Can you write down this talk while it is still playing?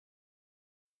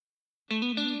Well,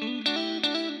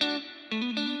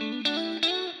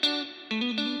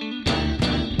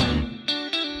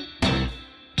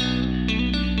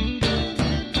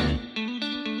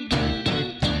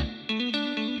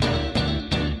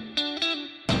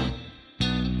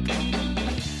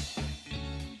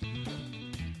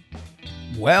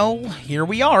 here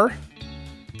we are.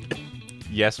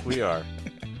 Yes, we are.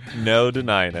 No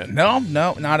denying it. No,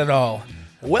 not at all.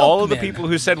 Welcome All of the in. people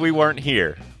who said we weren't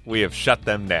here, we have shut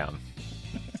them down.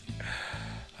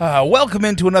 Welcome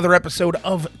into another episode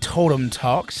of Totem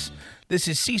Talks. This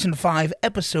is Season 5,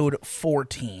 Episode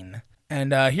 14.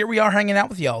 And here we are hanging out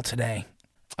with y'all today.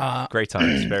 Great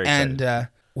times. Very excited. And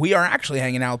we are actually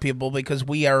hanging out with people because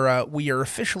we are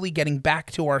officially getting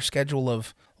back to our schedule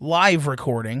of live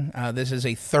recording. This is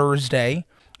a Thursday.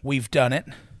 We've done it.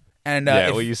 And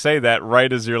well, you say that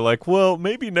right as you're like, well,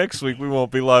 maybe next week we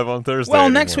won't be live on Thursday Well,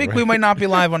 anymore, next week right? we might not be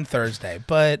live on Thursday,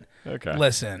 but Okay.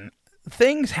 listen,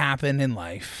 things happen in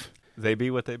life, They be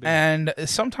what they be. and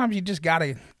sometimes you just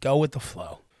gotta go with the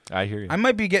flow. I hear you. I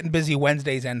might be getting busy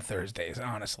Wednesdays and Thursdays,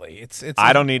 honestly. It's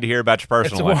I don't need to hear about your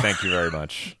personal it's a- life. Thank you very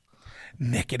much.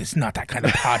 Nick, it is not that kind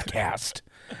of podcast.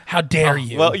 How dare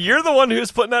you? Well, you're the one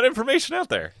who's putting that information out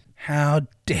there. How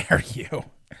dare you?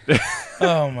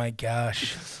 Oh my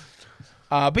gosh.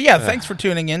 But yeah, thanks for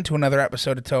tuning in to another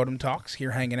episode of Totem Talks.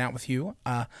 Here hanging out with you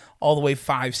all the way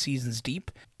 5 seasons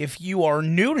deep. If you are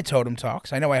new to Totem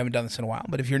Talks, I know I haven't done this in a while,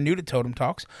 but if you're new to Totem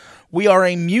Talks, we are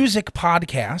a music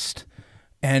podcast,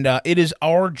 and it is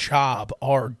our job,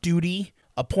 our duty,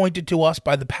 appointed to us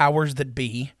by the powers that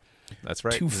be, That's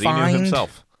right. to Xenu find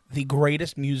himself. the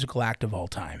greatest musical act of all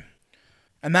time.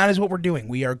 And that is what we're doing.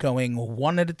 We are going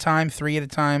one at a time, three at a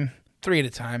time.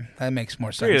 That makes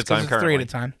more sense. Three at a time 'cause it's 3 at a currently.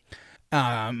 time.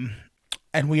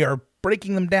 And we are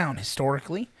breaking them down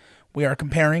historically. We are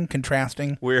comparing,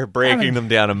 contrasting. We're breaking them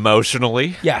down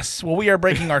emotionally. Yes. Well, we are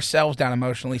breaking ourselves down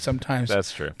emotionally sometimes.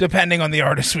 That's true. Depending on the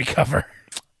artist we cover.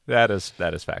 That is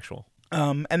factual.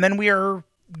 And then we are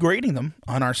grading them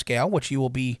on our scale, which you will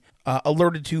be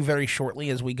alerted to very shortly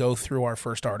as we go through our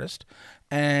first artist.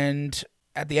 And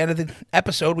at the end of the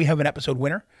episode, we have an episode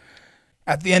winner.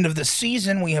 At the end of the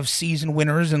season, we have season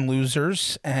winners and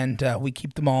losers, and we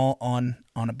keep them all on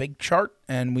a big chart,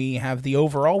 and we have the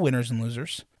overall winners and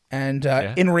losers. And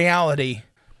in reality,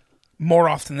 more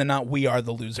often than not, we are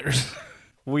the losers.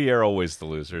 We are always the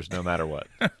losers, no matter what.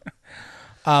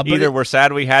 But Either we're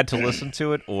sad we had to listen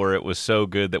to it, or it was so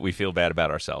good that we feel bad about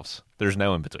ourselves. There's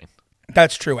no in between.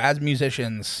 That's true. As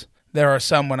musicians, there are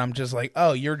some when I'm just like,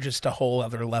 oh, you're just a whole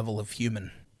other level of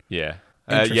human. Yeah.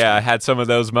 Interesting. Yeah, I had some of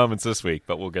those moments this week,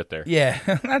 but we'll get there. Yeah,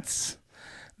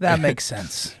 that makes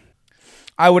sense.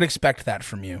 I would expect that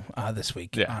from you this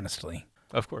week, Yeah. honestly.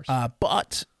 Of course.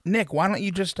 But Nick, why don't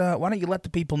you let the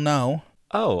people know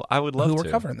I would love who to.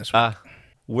 we're covering this week?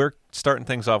 We're starting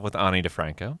things off with Ani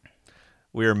DeFranco.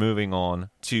 We are moving on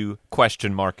to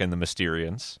Question Mark and the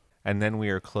Mysterians. And then we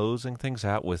are closing things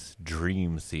out with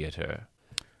Dream Theater.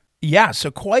 Yeah,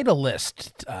 so quite a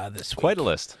list this week. Quite a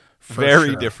list. For Very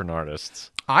sure. different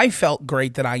artists. I felt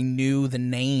great that I knew the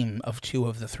name of 2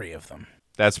 of the 3 of them.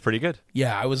 That's pretty good.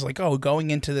 Yeah, I was like, oh,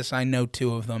 going into this, I know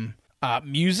 2 of them.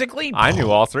 Musically, I knew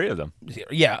all 3 of them.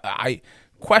 yeah,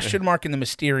 Question Mark and the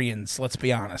Mysterians, let's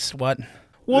be honest. What?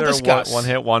 We'll They're a discuss.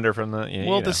 One-hit wonder from the...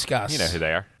 We'll discuss. You know who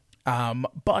they are.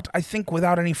 But I think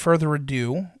without any further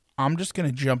ado, I'm just going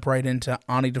to jump right into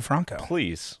Ani DeFranco.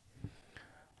 Please.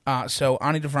 So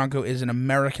Ani DeFranco is an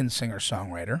American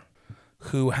singer-songwriter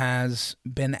who has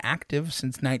been active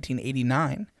since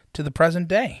 1989 to the present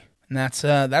day. And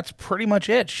that's pretty much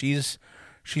it. She's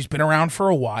been around for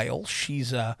a while.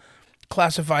 She's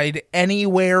classified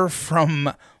anywhere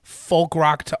from folk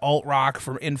rock to alt rock,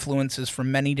 for influences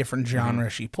from many different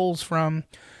genres she pulls from.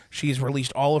 She's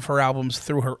released all of her albums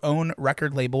through her own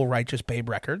record label, Righteous Babe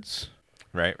Records.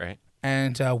 Right.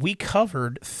 And we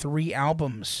covered 3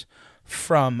 albums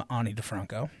from Ani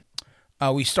DeFranco.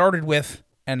 We started with,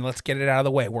 and let's get it out of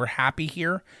the way, we're happy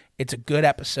here. It's a good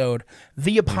episode.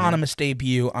 The eponymous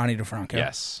debut, Ani DeFranco.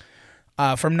 Yes.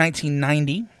 From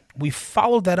 1990. We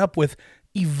followed that up with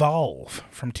Evolve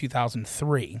from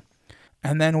 2003.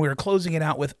 And then we were closing it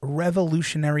out with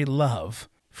Revolutionary Love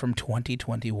from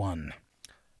 2021.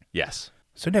 Yes.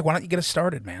 So, Nick, why don't you get us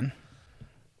started, man?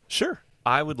 Sure.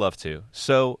 I would love to.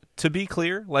 So, to be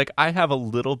clear, I have a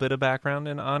little bit of background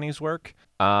in Ani's work,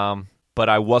 but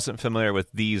I wasn't familiar with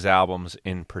these albums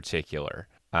in particular.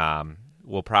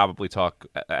 We'll probably talk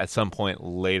at some point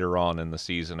later on in the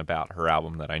season about her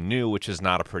album that I knew, which is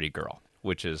Not a Pretty Girl,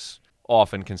 which is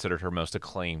often considered her most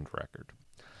acclaimed record.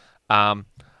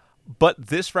 But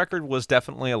this record was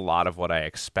definitely a lot of what I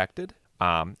expected.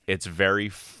 It's very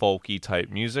folky type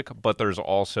music, but there's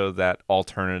also that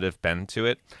alternative bend to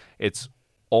it. It's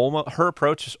almost her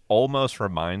approach almost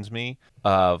reminds me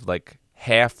of like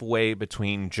halfway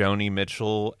between Joni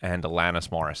Mitchell and Alanis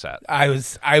Morissette.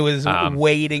 I was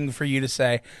waiting for you to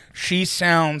say she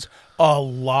sounds a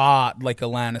lot like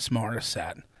Alanis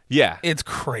Morissette. Yeah, It's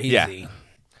crazy. Yeah.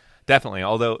 Definitely,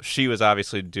 although she was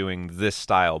obviously doing this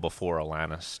style before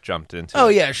Alanis jumped into it. Oh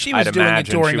yeah, she was I'd doing it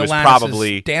imagine during she was Alanis's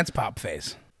probably dance pop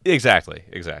phase. Exactly.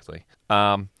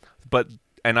 But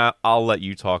I'll let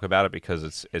you talk about it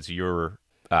because it's your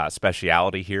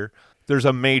speciality here. There's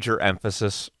a major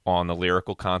emphasis on the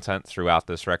lyrical content throughout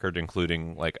this record,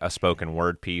 including like a spoken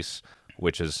word piece,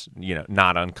 which is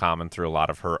not uncommon through a lot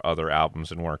of her other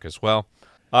albums and work as well.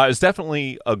 It's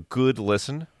definitely a good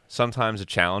listen. Sometimes a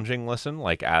challenging listen,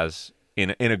 like as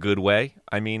in a good way.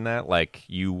 I mean that, like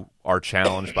you are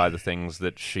challenged by the things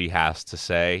that she has to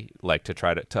say, like to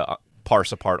try to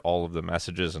parse apart all of the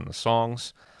messages in the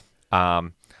songs.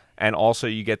 And also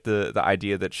you get the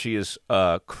idea that she is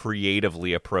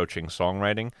creatively approaching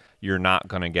songwriting. You're not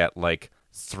going to get like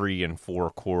 3 and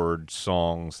 4 chord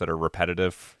songs that are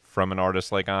repetitive from an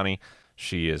artist like Ani.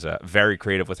 She is very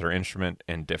creative with her instrument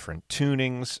and different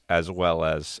tunings, as well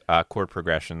as chord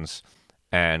progressions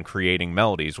and creating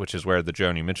melodies, which is where the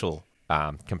Joni Mitchell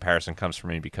comparison comes from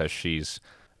me, because she's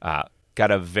got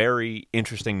a very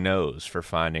interesting nose for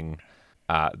finding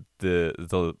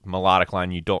the melodic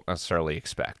line you don't necessarily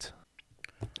expect.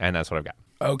 And that's what I've got.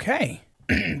 Okay.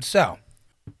 So,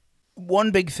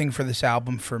 one big thing for this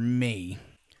album for me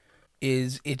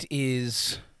is it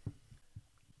is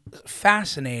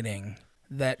fascinating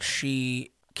that she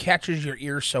catches your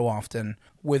ear so often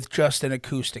with just an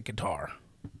acoustic guitar.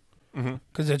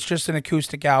 Because it's just an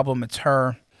acoustic album. It's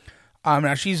her.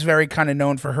 Now she's very kind of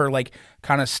known for her like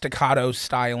kind of staccato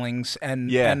stylings and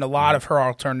a lot of her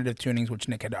alternative tunings, which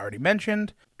Nick had already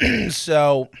mentioned.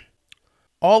 So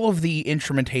all of the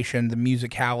instrumentation, the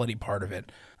musicality part of it,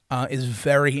 is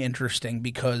very interesting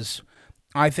because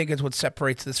I think it's what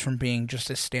separates this from being just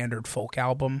a standard folk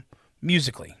album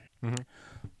musically.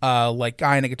 Like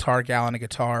guy in a guitar, gal in a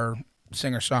guitar,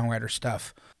 singer-songwriter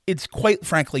stuff. It's quite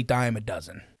frankly dime a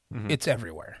dozen. It's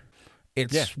everywhere.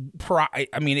 It's I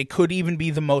mean, it could even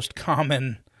be the most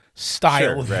common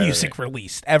style of music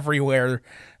released. Everywhere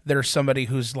there's somebody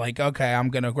who's like, okay, I'm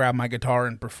going to grab my guitar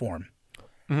and perform.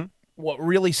 What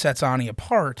really sets Ani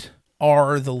apart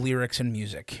are the lyrics and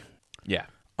music. Yeah.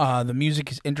 The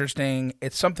music is interesting.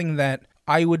 It's something that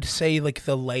I would say like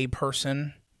the lay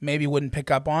person maybe wouldn't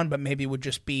pick up on, but maybe would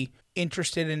just be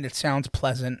interested in. It sounds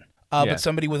pleasant. But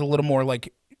somebody with a little more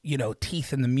like,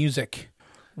 teeth in the music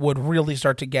would really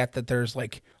start to get that there's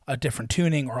like a different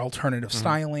tuning or alternative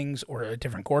stylings or a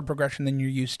different chord progression than you're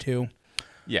used to.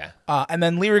 Yeah. And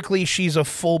then lyrically, she's a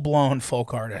full-blown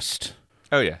folk artist.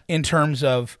 Oh, yeah. In terms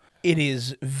of it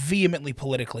is vehemently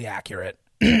politically accurate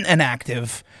and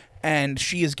active, and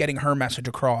she is getting her message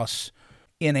across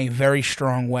in a very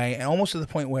strong way, and almost to the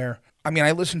point where, I mean,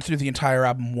 I listened through the entire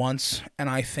album once, and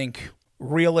I think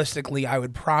realistically I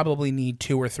would probably need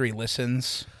 2 or 3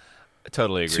 listens. I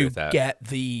totally agree with that. To get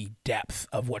the depth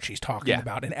of what she's talking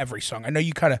about in every song. I know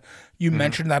you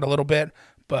mentioned that a little bit,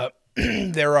 but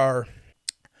there are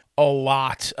a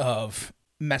lot of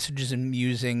messages and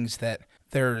musings that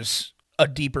there's a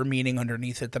deeper meaning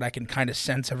underneath it that I can kind of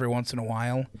sense every once in a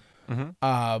while.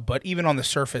 But even on the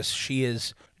surface, she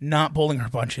is not pulling her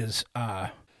punches.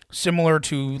 Similar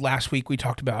to last week, we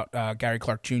talked about Gary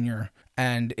Clark Jr.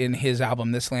 and in his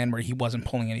album This Land, where he wasn't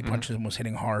pulling any punches and was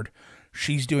hitting hard.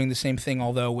 She's doing the same thing,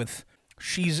 although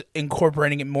she's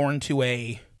incorporating it more into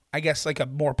a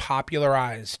more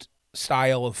popularized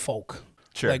style of folk.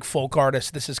 Sure. Like folk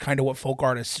artists, this is kind of what folk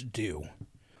artists do.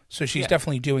 So she's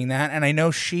definitely doing that. And I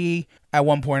know she, at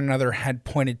one point or another, had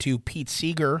pointed to Pete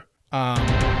Seeger as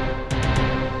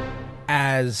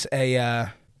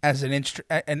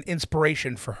an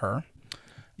inspiration for her.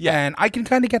 Yeah. And I can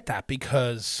kind of get that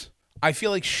because I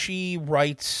feel like she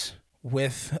writes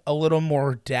with a little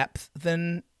more depth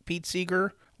than Pete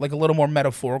Seeger, like a little more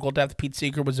metaphorical depth. Pete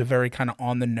Seeger was a very kind of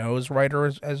on-the-nose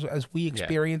writer as we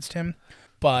experienced him.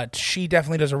 But she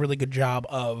definitely does a really good job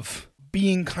of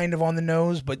being kind of on the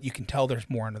nose, but you can tell there's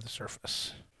more under the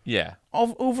surface. Yeah.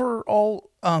 Overall,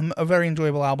 a very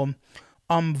enjoyable album.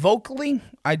 Vocally,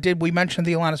 we mentioned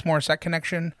the Alanis Morissette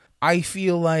connection. I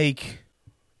feel like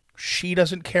she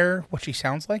doesn't care what she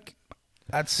sounds like.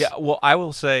 Well, I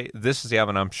will say this is the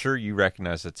album, I'm sure you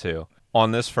recognize it too.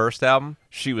 On this first album,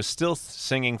 she was still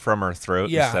singing from her throat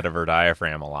instead of her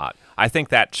diaphragm a lot. I think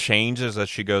that changes as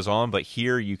she goes on, but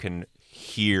here you can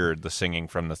hear the singing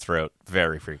from the throat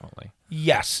very frequently.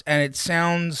 Yes, and it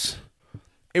sounds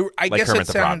I Like guess Kermit it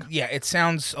the sounds Frog. it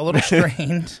sounds a little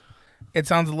strained. It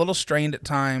sounds a little strained at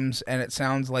times, and it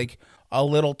sounds like a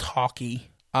little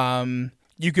talky.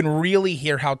 You can really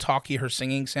hear how talky her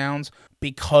singing sounds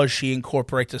because she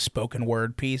incorporates a spoken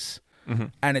word piece,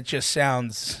 and it just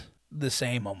sounds the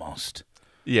same almost.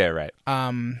 Yeah, right.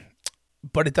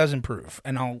 But it does improve,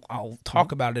 and I'll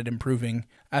talk about it improving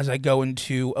as I go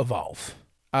into Evolve,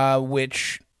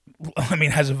 which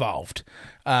has evolved.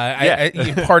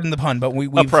 Pardon the pun, but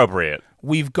we've Appropriate.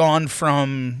 we've gone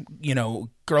from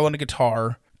girl and a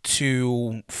guitar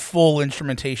to full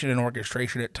instrumentation and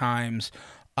orchestration at times.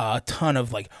 A ton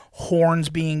of like horns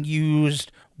being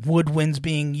used, woodwinds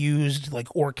being used,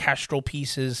 like orchestral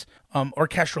pieces,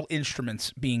 orchestral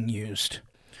instruments being used.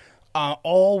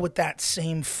 All with that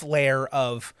same flair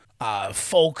of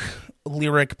folk,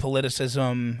 lyric,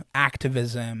 politicism,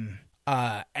 activism.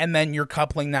 And then you're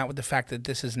coupling that with the fact that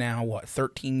this is now,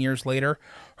 13 years later?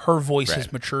 Her voice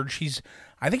has matured.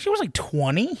 I think she was like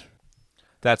 20.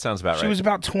 That sounds about right. She was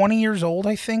about 20 years old,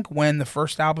 I think, when the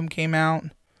first album came out.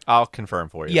 I'll confirm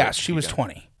for you. Yes, she was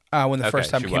 20 when the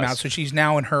first album came out. So she's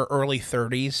now in her early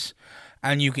 30s,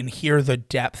 and you can hear the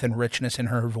depth and richness in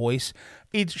her voice.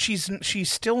 She's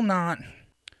still not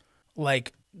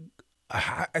like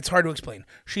it's hard to explain.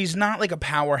 She's not like a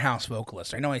powerhouse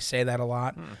vocalist. I know I say that a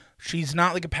lot. She's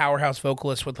not like a powerhouse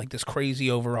vocalist with like this crazy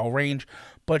overall range,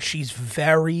 but she's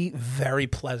very, very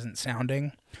pleasant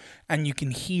sounding, and you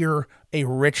can hear a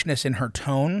richness in her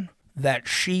tone that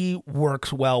she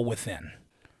works well within.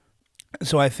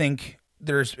 So I think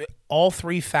there's all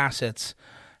three facets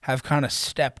have kind of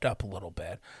stepped up a little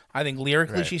bit. I think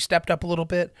lyrically she stepped up a little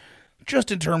bit, just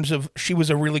in terms of she was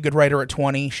a really good writer at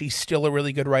 20. She's still a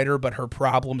really good writer, but her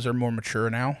problems are more mature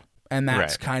now, and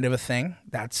that's kind of a thing.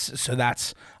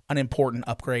 That's an important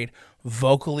upgrade.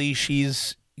 Vocally,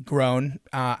 she's grown,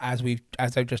 as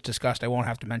I've just discussed. I won't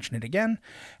have to mention it again.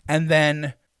 And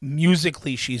then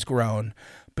musically, she's grown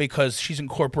because she's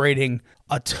incorporating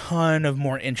a ton of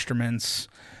more instruments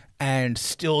and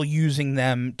still using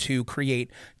them to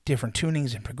create different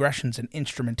tunings and progressions and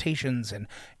instrumentations and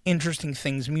interesting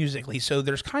things musically. So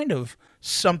there's kind of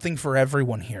something for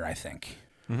everyone here, I think.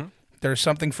 Mm-hmm. There's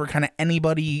something for kind of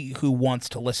anybody who wants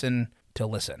to listen to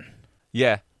listen.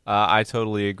 Yeah, I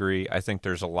totally agree. I think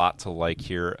there's a lot to like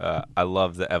here. I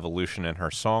love the evolution in her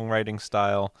songwriting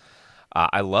style.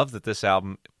 I love that this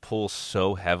album pulls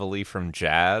so heavily from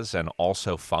jazz and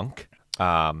also funk.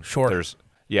 Sure.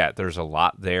 There's a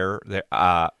lot there.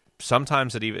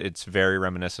 Sometimes it's very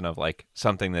reminiscent of like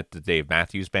something that the Dave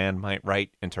Matthews Band might write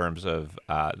in terms of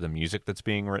the music that's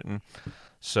being written.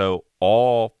 So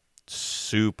all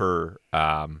super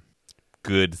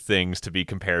good things to be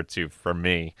compared to for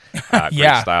me.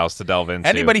 Great styles to delve into.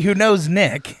 Anybody who knows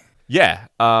Nick. Yeah.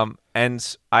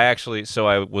 And I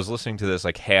was listening to this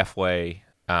like halfway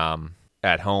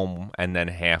at home and then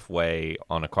halfway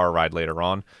on a car ride later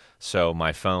on. So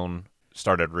my phone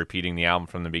started repeating the album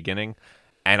from the beginning.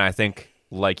 And I think,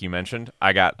 like you mentioned,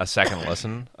 I got a second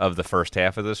listen of the first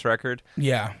half of this record.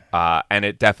 Yeah. And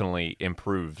it definitely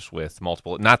improves with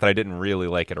multiple. Not that I didn't really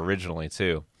like it originally,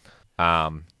 too.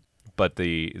 But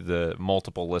the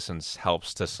multiple listens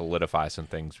helps to solidify some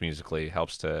things musically,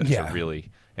 helps to really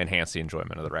enhance the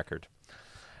enjoyment of the record.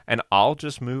 And I'll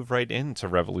just move right into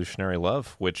Revolutionary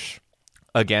Love, which,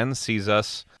 again, sees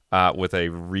us with a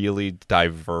really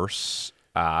diverse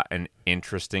and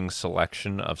interesting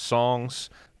selection of songs.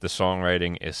 The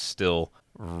songwriting is still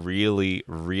really,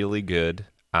 really good,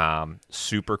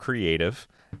 super creative,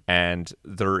 and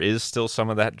there is still some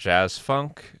of that jazz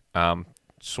funk,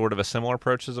 sort of a similar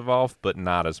approach as Evolve, but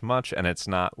not as much, and it's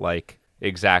not like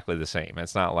exactly the same.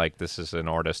 It's not like this is an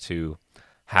artist who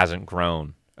hasn't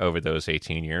grown over those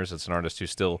 18 years. It's an artist who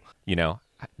still,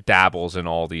 dabbles in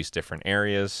all these different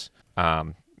areas.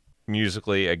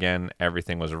 Musically, again,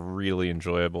 everything was really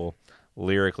enjoyable.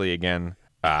 Lyrically, again,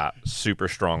 super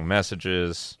strong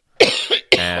messages.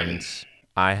 And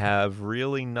I have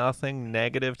really nothing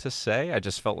negative to say. I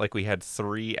just felt like we had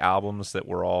 3 albums that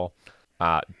were all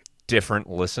different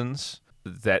listens,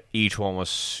 that each one was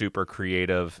super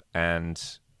creative and,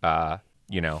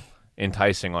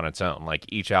 enticing on its own. Like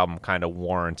each album kind of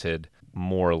warranted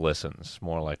more listens,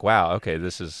 more like, wow, okay,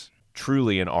 this is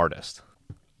truly an artist.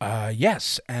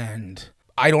 Yes, and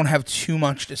I don't have too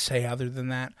much to say other than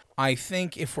that. I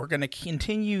think if we're going to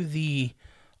continue the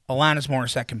Alanis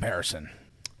Morissette comparison,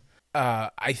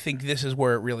 I think this is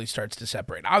where it really starts to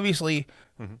separate. Obviously,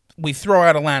 we throw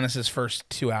out Alanis's first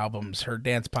 2 albums, her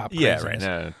dance pop craziness. Yeah, right.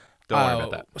 No, don't worry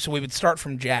about that. So we would start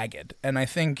from Jagged, and I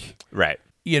think... Right.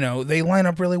 They line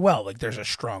up really well. Like, there's a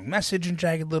strong message in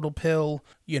Jagged Little Pill.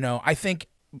 I think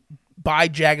by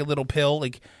Jagged Little Pill,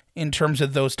 like in terms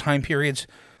of those time periods,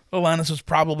 Alanis was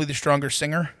probably the stronger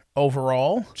singer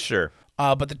overall. Sure.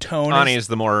 But the tone Ani is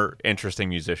the more interesting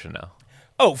musician now.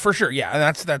 Oh, for sure,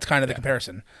 yeah. That's kind of the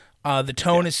comparison. The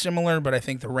tone is similar, but I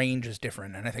think the range is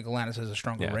different, and I think Alanis has a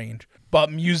stronger range.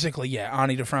 But musically, yeah,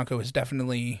 Ani DiFranco is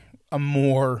definitely a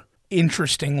more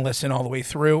interesting listen all the way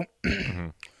through,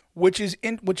 which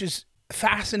is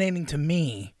fascinating to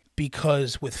me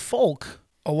because with folk,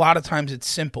 a lot of times it's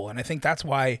simple, and I think that's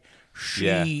why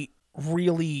she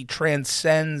really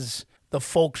transcends the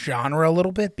folk genre a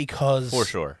little bit because For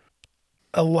sure.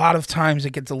 a lot of times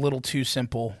it gets a little too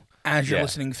simple as you're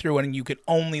listening through it, and you could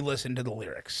only listen to the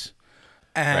lyrics.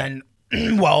 And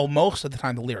well, most of the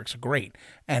time the lyrics are great,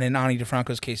 and in Ani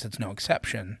DiFranco's case, it's no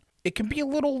exception. It can be a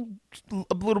little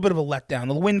bit of a letdown.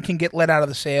 The wind can get let out of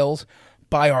the sails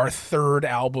by our third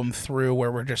album through,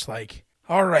 where we're just like,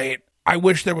 all right, I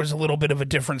wish there was a little bit of a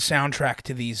different soundtrack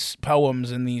to these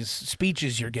poems and these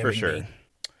speeches you're giving me.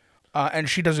 And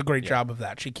she does a great job of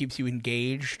that. She keeps you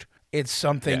engaged. It's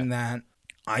something that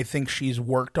I think she's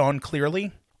worked on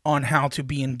clearly on how to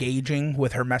be engaging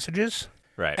with her messages.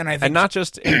 Right. And I think not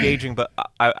just engaging, but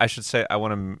I should say, I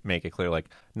want to make it clear, like,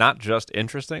 not just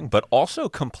interesting, but also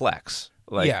complex.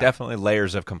 Like, definitely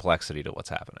layers of complexity to what's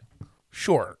happening.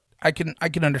 Sure. I can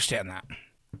understand that.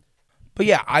 But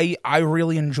yeah, I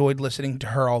really enjoyed listening to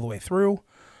her all the way through.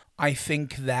 I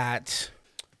think that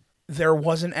there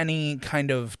wasn't any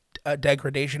kind of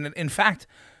degradation. In fact,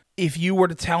 if you were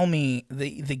to tell me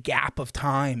the gap of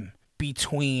time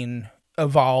between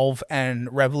Evolve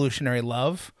and Revolutionary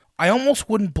Love, I almost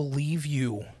wouldn't believe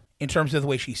you in terms of the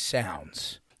way she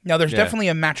sounds. Now, there's definitely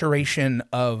a maturation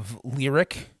of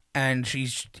lyric, and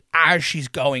as she's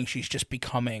going, she's just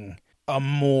becoming a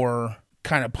more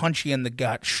kind of punchy in the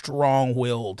gut,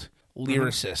 strong-willed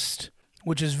lyricist,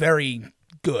 which is very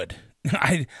good.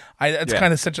 It's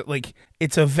kind of such a, like,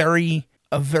 it's a very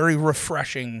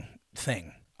refreshing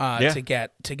thing to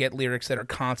get lyrics that are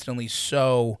constantly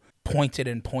so pointed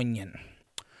and poignant.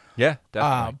 Yeah,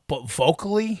 definitely. But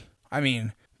vocally, I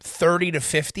mean, 30 to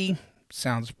 50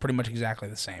 sounds pretty much exactly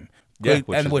the same. Yeah,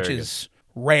 which is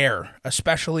rare,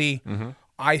 especially.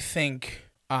 I think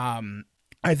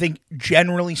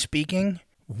generally speaking,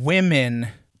 women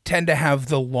tend to have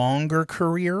the longer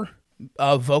career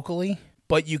vocally,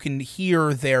 but you can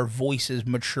hear their voices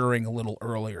maturing a little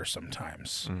earlier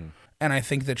sometimes. And I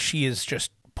think that she is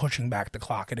just pushing back the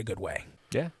clock in a good way.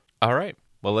 Yeah. All right.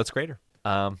 Well, let's grade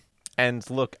her. And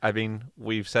look, I mean,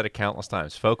 we've said it countless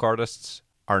times. Folk artists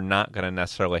are not going to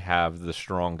necessarily have the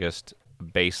strongest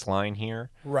baseline here.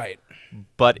 Right.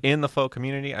 But in the folk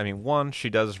community, I mean, one, she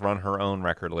does run her own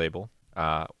record label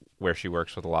where she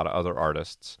works with a lot of other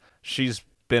artists. She's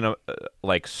been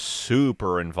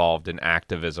super involved in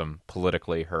activism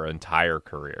politically her entire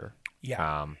career.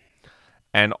 Yeah.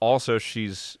 And also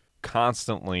she's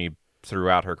constantly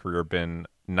throughout her career been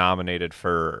nominated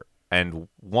for and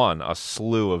won a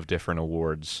slew of different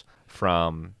awards,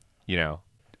 from,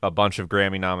 a bunch of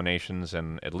Grammy nominations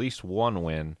and at least one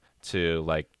win to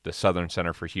like the Southern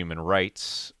Center for Human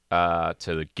Rights, to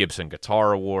the Gibson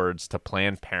Guitar Awards, to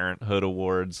Planned Parenthood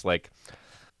Awards. Like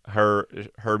her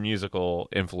musical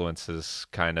influence has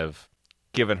kind of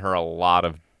given her a lot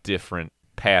of different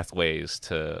pathways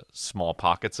to small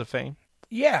pockets of fame.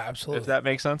 Yeah, absolutely. If that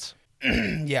makes sense.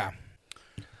 Yeah.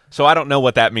 So I don't know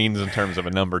what that means in terms of a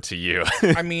number to you.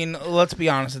 I mean, let's be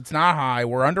honest. It's not high.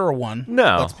 We're under a 1.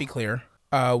 No. Let's be clear.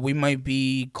 We might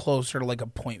be closer to like a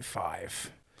 0.5.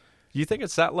 You think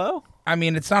it's that low? I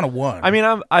mean, it's not a 1. I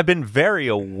mean, I've been very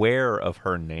aware of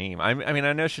her name. I mean,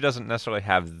 I know she doesn't necessarily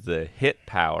have the hit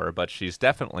power, but she's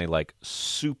definitely like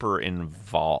super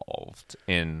involved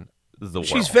in the world.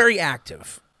 She's very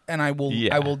active, and I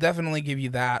will definitely give you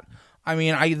that. I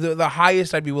mean, the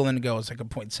highest I'd be willing to go is like a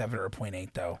 0.7 or a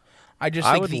 0.8, though. I just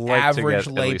think the average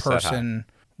layperson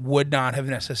would not have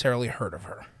necessarily heard of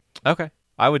her. Okay.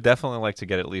 I would definitely like to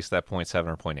get at least that 0.7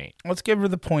 or 0.8. Let's give her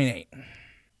the 0.8.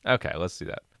 Okay, let's do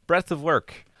that. Breadth of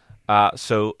work.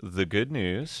 So the good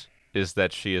news is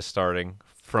that she is starting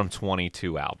from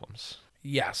 22 albums.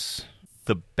 Yes.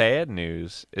 The bad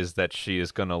news is that she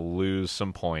is going to lose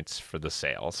some points for the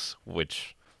sales,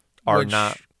 which are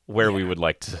not where we would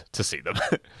like to see them.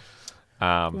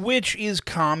 Which is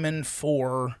common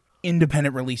for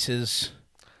independent releases.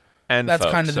 And that's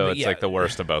folk, kind of it's like the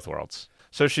worst of both worlds.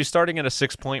 So she's starting at a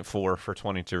 6.4 for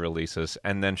 22 releases,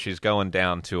 and then she's going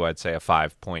down to, I'd say, a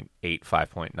 5.8,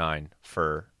 5.9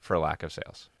 for lack of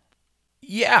sales.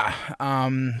 Yeah,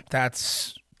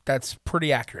 that's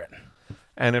pretty accurate.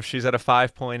 And if she's at a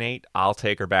 5.8, I'll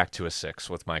take her back to a 6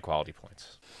 with my quality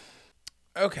points.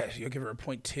 Okay, so you'll give her a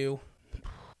 0.2.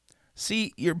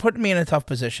 See, you're putting me in a tough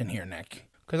position here, Nick,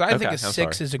 because I think Okay, a I'm 6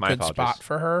 sorry. is a My good apologies. spot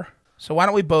for her. So why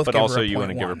don't we both But give also, her a you want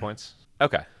to give her 0.1? points?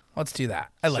 Okay. Let's do that.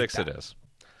 I like 6 that. it is.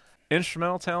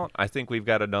 Instrumental talent, I think we've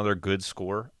got another good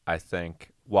score. I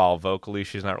think while vocally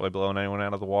she's not really blowing anyone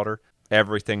out of the water,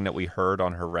 everything that we heard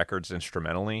on her records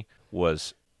instrumentally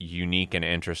was unique and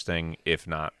interesting, if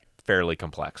not fairly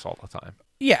complex all the time.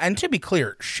 Yeah, and to be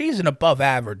clear, she's an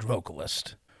above-average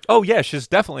vocalist. Oh, yeah, she's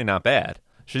definitely not bad.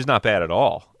 She's not bad at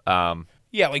all.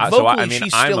 Yeah, like So, vocally, I mean,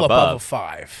 she's I'm still above a above.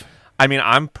 5. I mean,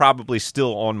 I'm probably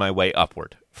still on my way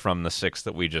upward from the 6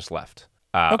 that we just left.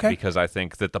 Okay. Because I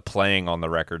think that the playing on the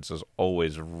records is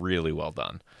always really well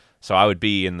done. So I would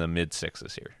be in the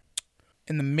mid-6s here.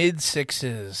 In the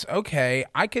mid-6s. Okay,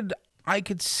 I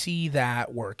could see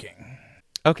that working.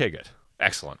 Okay, good.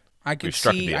 Excellent. I could We've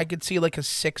struck a see deal. I could see like a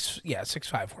 6,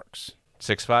 6.5 works.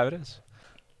 6.5 it is.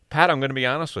 Pat, I'm going to be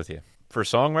honest with you. For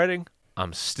songwriting,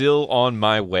 I'm still on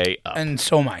my way up. And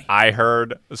so am I. I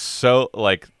heard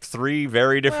 3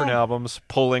 very different albums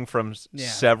pulling from Yeah.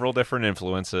 several different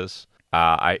influences.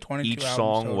 22 Each albums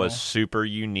song total. was super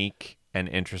unique and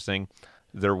interesting.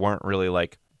 There weren't really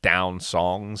down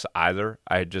songs either.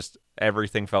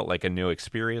 Everything felt like a new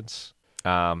experience.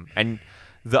 And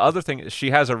the other thing is she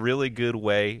has a really good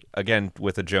way, again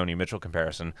with a Joni Mitchell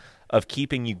comparison, of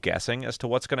keeping you guessing as to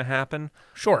what's going to happen,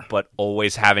 Sure. but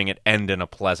always having it end in a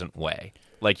pleasant way.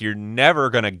 Like you're never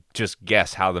going to just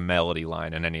guess how the melody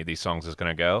line in any of these songs is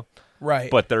going to go, Right.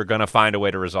 but they're going to find a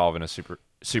way to resolve in a super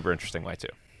super interesting way too.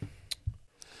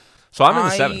 So I'm in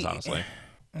the 7s, honestly.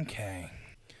 Okay.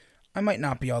 I might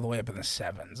not be all the way up in the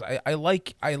 7s. I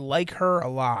like her a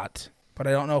lot, but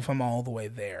I don't know if I'm all the way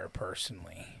there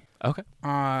personally. Okay.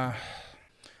 I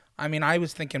mean, I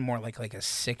was thinking more like a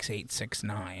 6.8,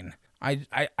 6.9.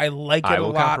 I like it I a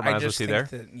will lot. I compromise just with you think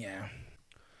there. that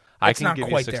I it's can not give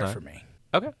quite you a there 6.9. for me.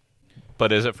 Okay.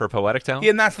 But is it for poetic talent?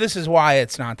 Yeah, and this is why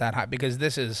it's not that high, because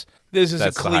this is That's the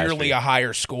highest clearly for a you.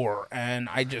 higher score, and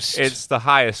I just It's the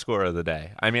highest score of the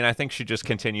day. I mean, I think she just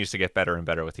continues to get better and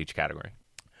better with each category.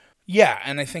 yeah,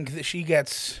 and I think that she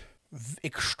gets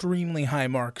extremely high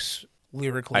marks I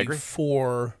lyrically agree.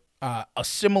 for a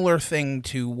similar thing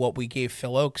to what we gave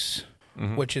Phil Oakes,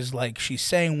 Mm-hmm. which is like she's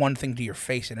saying one thing to your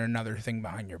face and another thing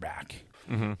behind your back,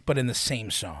 but in the same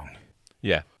song,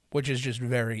 Yeah. which is just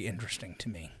very interesting to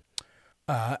me.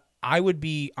 I would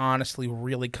be honestly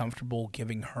really comfortable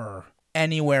giving her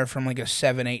anywhere from like a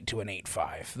 7.8 to an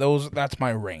 8.5. That's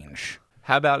my range.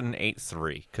 How about an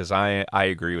 8.3? Because I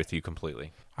agree with you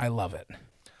completely. I love it.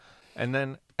 And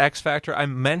then X Factor, I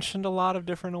mentioned a lot of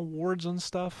different awards and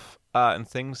stuff and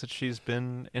things that she's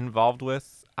been involved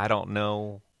with. I don't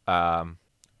know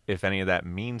if any of that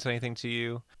means anything to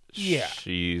you. Yeah.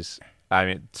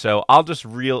 So I'll just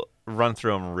run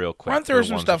through them real quick. Run the through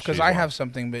some ones stuff that because she's I won. have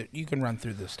something, but you can run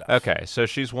through this stuff. Okay, so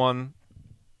she's won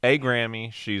a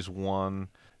Grammy. She's won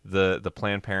the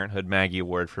Planned Parenthood Maggie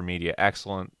Award for Media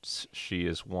Excellence. She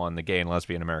has won the Gay and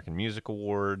Lesbian American Music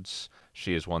Awards.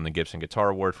 She has won the Gibson Guitar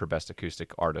Award for Best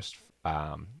Acoustic Artist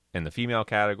in the female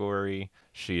category.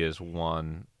 She has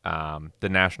won the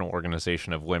National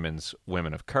Organization of Women's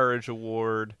Women of Courage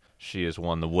Award. She has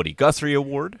won the Woody Guthrie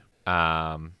Award,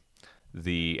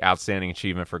 the Outstanding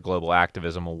Achievement for Global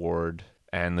Activism Award,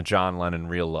 and the John Lennon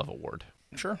Real Love Award.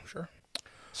 Sure.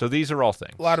 So these are all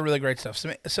things. A lot of really great stuff.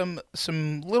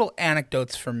 Some little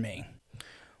anecdotes from me.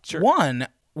 Sure. One,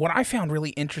 what I found really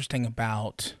interesting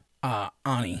about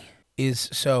Ani is,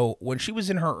 so when she was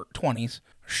in her 20s,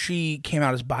 she came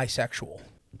out as bisexual.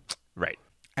 Right.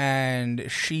 And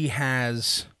she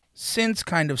has since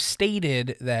kind of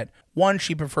stated that, one,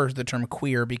 she prefers the term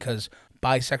queer because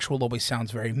bisexual always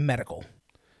sounds very medical.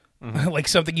 Like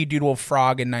something you do to a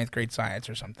frog in 9th grade science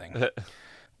or something.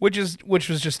 which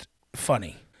was just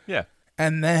funny. Yeah.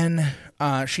 And then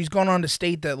she's gone on to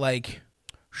state that, like,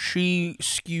 she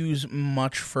skews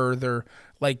much further,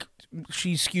 like,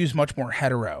 she skews much more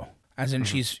hetero, as in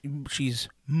she's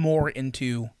more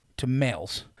into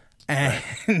males.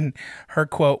 And her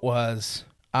quote was,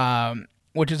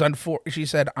 she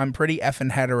said, "I'm pretty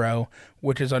effing hetero,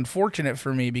 which is unfortunate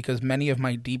for me because many of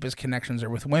my deepest connections are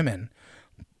with women.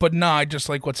 But nah, I just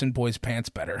like what's in boys' pants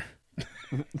better."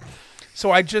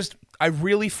 So I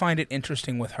really find it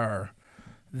interesting with her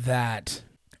that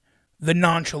the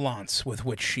nonchalance with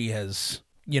which she has,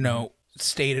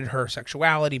 stated her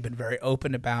sexuality, been very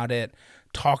open about it,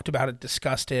 talked about it,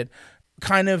 discussed it,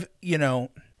 kind of,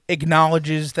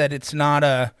 acknowledges that it's not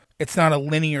a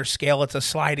linear scale, it's a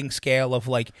sliding scale of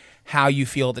like how you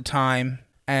feel at the time,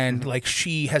 and like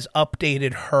she has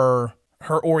updated her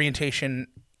orientation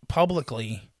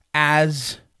publicly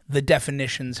as the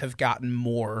definitions have gotten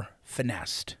more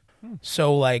finessed.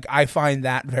 So, like, I find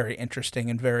that very interesting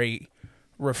and very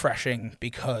refreshing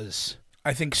because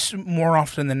I think more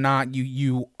often than not,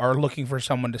 you are looking for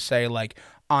someone to say, like,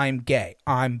 I'm gay,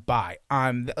 I'm bi,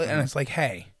 and it's like,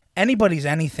 hey, anybody's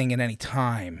anything at any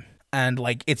time. And,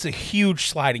 like, it's a huge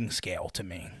sliding scale to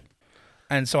me.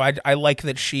 And so I like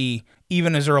that she,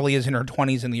 even as early as in her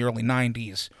 20s in the early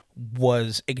 90s,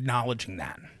 was acknowledging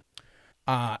that.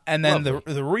 And then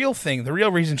the real thing, the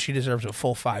real reason she deserves a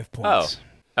full 5 points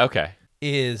Okay.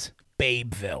 is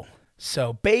Babeville.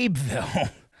 So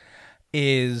Babeville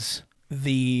is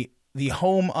the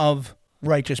home of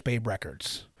Righteous Babe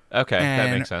Records. Okay, that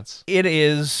And makes sense. it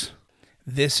is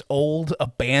this old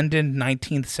abandoned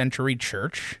 19th century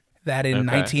church that in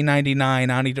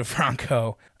 1999, Ani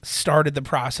DiFranco started the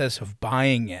process of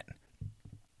buying it.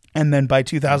 And then by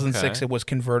 2006, it was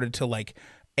converted to like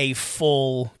a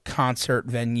full concert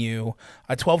venue,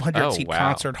 a 1,200-seat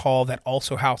concert hall that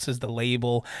also houses the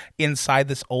label inside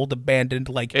this old abandoned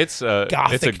like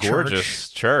Gothic it's a gorgeous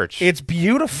church. It's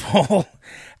beautiful.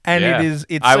 And it's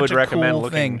I such would a recommend cool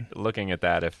thing. looking at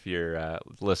that if you're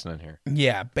listening here.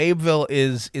 Yeah, Babeville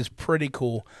is pretty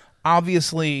cool.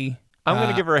 Obviously, I'm going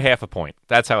to give her a half a point.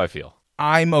 That's how I feel.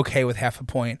 I'm okay with half a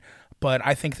point, but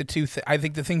I think I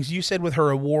think the things you said with her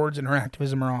awards and her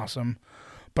activism are awesome.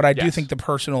 But I do think the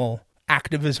personal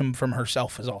activism from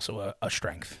herself is also a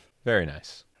strength. Very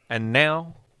nice. And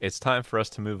now it's time for us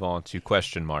to move on to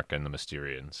Question Mark and the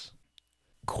Mysterians.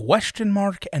 Question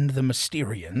Mark and the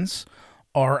Mysterians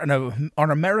are an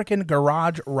American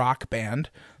garage rock band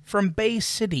from Bay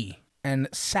City and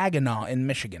Saginaw in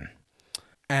Michigan.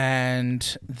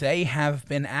 And they have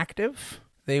been active.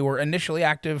 They were initially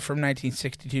active from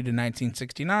 1962 to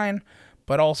 1969,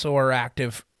 but also are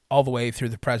active all the way through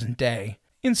the present day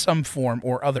in some form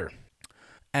or other.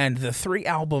 And the 3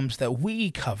 albums that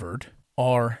we covered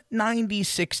are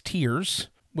 96 Tears,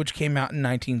 which came out in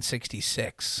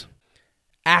 1966.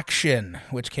 Action,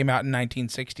 which came out in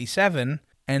 1967,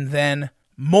 and then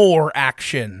More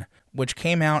Action, which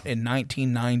came out in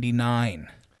 1999.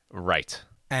 Right.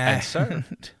 And so,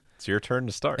 it's your turn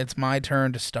to start. It's my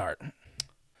turn to start.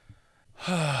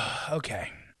 Okay.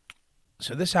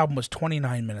 So this album was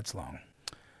 29 minutes long.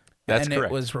 That's correct. And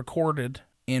it was recorded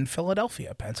in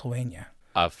Philadelphia, Pennsylvania.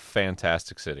 A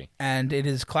fantastic city. And it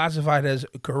is classified as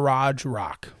garage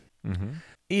rock. Mm-hmm.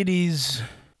 It is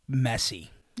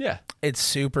messy. Yeah. It's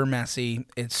super messy.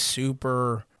 It's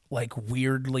super, like,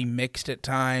 weirdly mixed at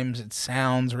times. It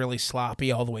sounds really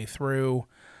sloppy all the way through.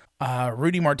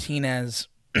 Rudy Martinez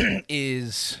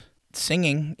is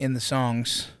singing in the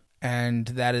songs, and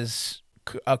that is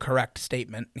a correct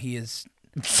statement. He is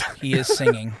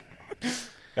singing.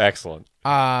 Excellent.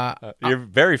 You're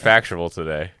very factual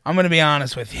today. I'm going to be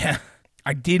honest with you.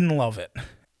 I didn't love it.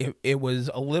 It was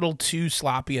a little too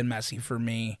sloppy and messy for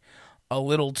me. A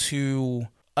little too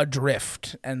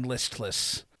adrift and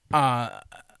listless.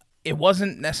 It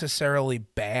wasn't necessarily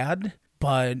bad,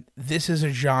 but this is a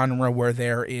genre where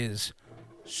there is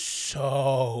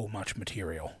so much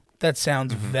material that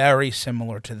sounds very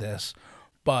similar to this,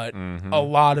 but a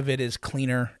lot of it is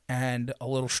cleaner and a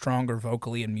little stronger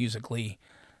vocally and musically.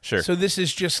 Sure. So this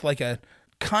is just like a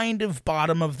kind of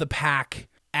bottom of the pack,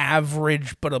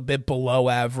 average but a bit below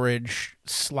average,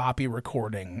 sloppy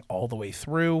recording all the way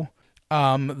through.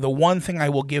 The one thing I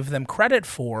will give them credit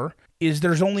for is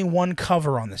there's only one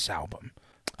cover on this album.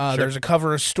 There's a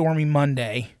cover of Stormy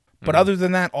Monday, but other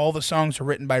than that, all the songs are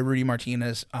written by Rudy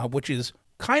Martinez, which is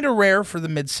kind of rare for the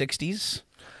mid-'60s.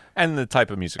 And the type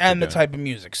of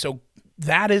music. So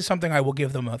that is something I will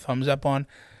give them a thumbs up on.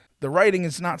 The writing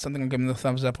is not something I'm giving them a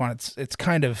thumbs up on. It's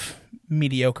kind of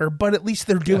mediocre, but at least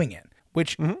they're doing it,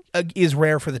 which is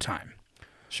rare for the time.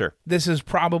 Sure. This is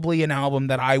probably an album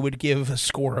that I would give a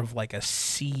score of like a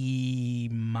C-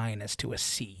 to a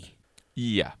C.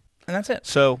 Yeah. And that's it.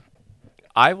 So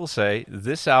I will say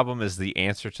this album is the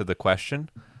answer to the question,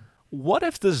 what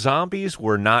if the Zombies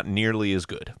were not nearly as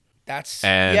good? That's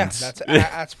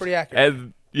pretty accurate.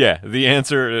 And yeah, the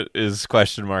answer is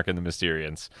Question Mark and the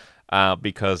Mysterians.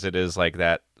 Because it is like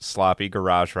that sloppy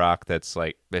garage rock that's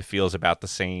like, it feels about the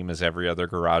same as every other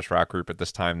garage rock group at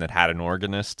this time that had an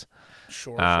organist.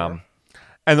 Sure.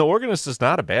 And the organist is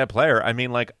not a bad player. I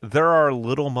mean, like, there are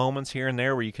little moments here and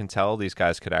there where you can tell these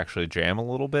guys could actually jam a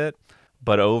little bit.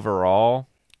 But overall,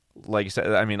 like you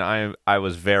said, I mean, I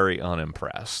was very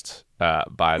unimpressed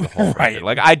by the whole record.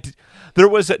 Like, there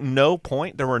was at no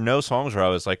point, there were no songs where I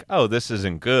was like, oh, this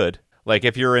isn't good. Like,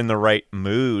 if you're in the right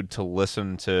mood to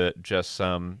listen to just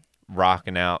some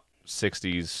rocking out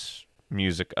 60s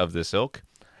music of this ilk,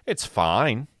 it's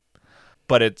fine.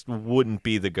 But it wouldn't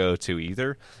be the go-to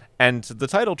either. And the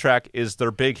title track is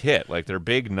their big hit, like their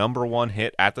big number one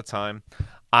hit at the time.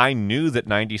 I knew that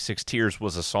 96 Tears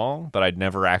was a song, but I'd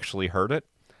never actually heard it.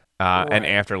 And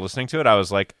after listening to it, I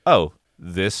was like, oh,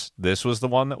 this was the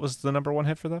one that was the number one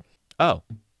hit for them? Oh,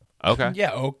 okay.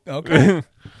 Yeah, okay.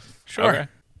 Sure. Okay.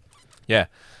 Yeah.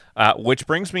 Which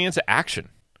brings me into Action,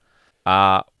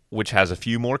 which has a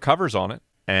few more covers on it.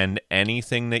 And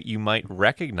anything that you might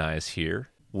recognize here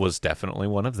was definitely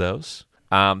one of those.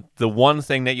 The one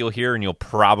thing that you'll hear and you'll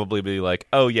probably be like,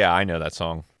 oh, yeah, I know that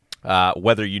song.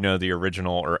 Whether you know the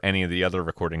original or any of the other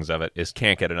recordings of it is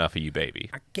Can't Get Enough of You, Baby.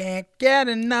 I can't get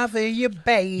enough of you,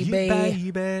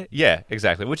 baby. Yeah,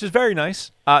 exactly, which is very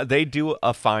nice. They do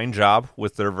a fine job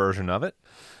with their version of it.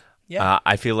 Yeah.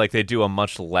 I feel like they do a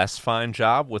much less fine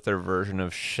job with their version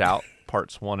of Shout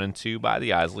Parts 1 and 2 by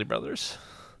the Isley Brothers.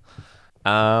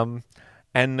 And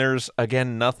there's,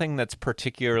 again, nothing that's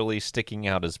particularly sticking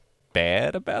out as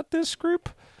bad about this group,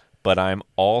 but I'm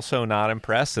also not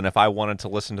impressed. And if I wanted to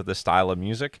listen to this style of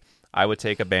music, I would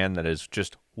take a band that is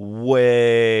just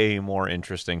way more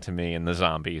interesting to me in the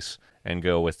Zombies and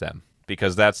go with them,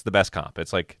 because that's the best comp.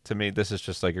 It's like, to me, this is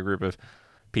just like a group of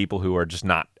people who are just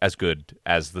not as good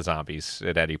as the Zombies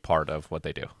at any part of what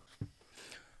they do.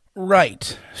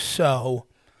 Right. So,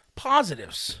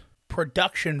 positives.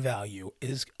 Production value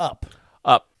is up.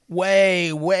 Up.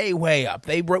 Way, way, way up.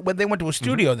 They went to a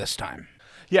studio this time.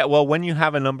 Yeah, well, when you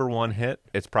have a number one hit,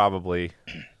 it's probably,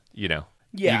 you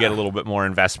get a little bit more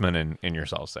investment in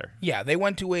yourselves there. Yeah, they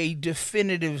went to a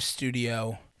definitive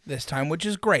studio this time, which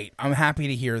is great. I'm happy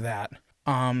to hear that.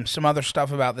 Some other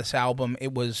stuff about this album,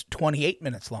 it was 28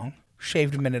 minutes long.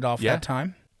 Shaved a minute off that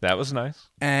time. That was nice.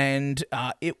 And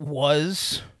it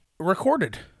was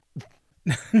recorded.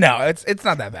 No, it's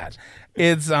not that bad.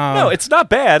 It's no, it's not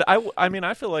bad. I mean,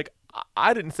 I feel like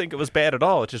I didn't think it was bad at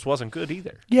all. It just wasn't good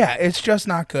either. Yeah, it's just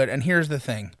not good. And here's the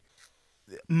thing.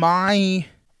 My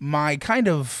kind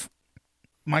of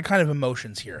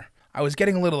emotions here. I was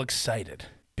getting a little excited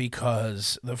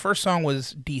because the first song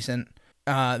was decent.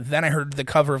 Then I heard the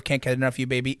cover of Can't Get Enough of You,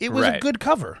 Baby. It was a good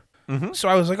cover. Mm-hmm. So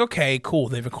I was like, okay, cool.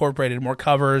 They've incorporated more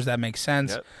covers. That makes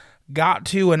sense. Yep. Got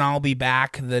to and I'll Be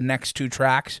Back. The next two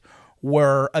tracks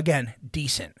were, again,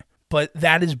 decent. But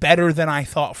that is better than I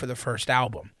thought for the first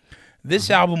album. This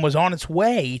album was on its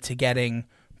way to getting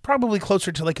probably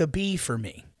closer to like a B for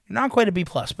me. Not quite a B+,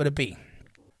 but a B.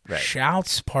 Right.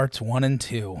 Shouts Parts 1 and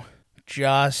 2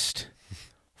 just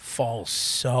falls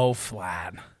so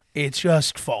flat. It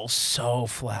just falls so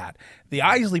flat. The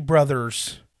Isley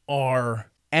Brothers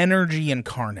are energy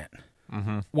incarnate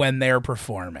when they're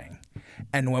performing.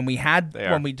 And when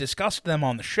we discussed them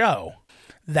on the show,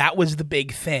 that was the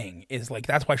big thing, is like,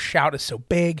 that's why Shout is so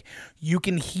big. You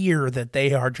can hear that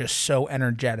they are just so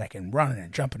energetic and running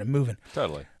and jumping and moving.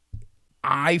 Totally.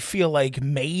 I feel like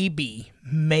maybe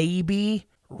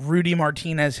Rudy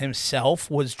Martinez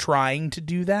himself was trying to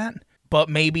do that, but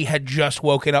maybe had just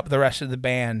woken up the rest of the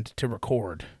band to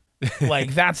record.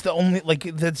 Like, that's the only, like,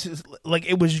 that's, like,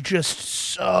 it was just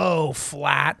so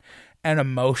flat and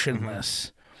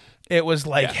emotionless. It was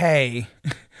like, hey,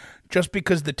 just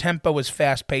because the tempo is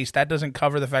fast-paced, that doesn't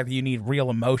cover the fact that you need real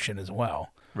emotion as well.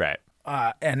 Right.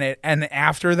 And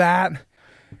after that,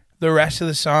 the rest of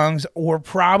the songs were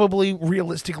probably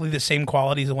realistically the same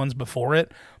quality as the ones before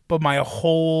it, but my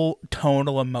whole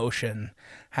tonal emotion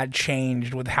had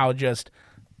changed with how just,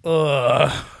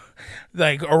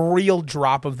 like a real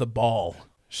drop of the ball.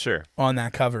 Sure. On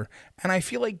that cover. And I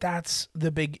feel like that's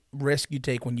the big risk you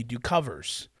take when you do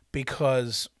covers,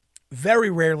 because very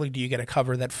rarely do you get a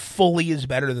cover that fully is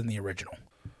better than the original.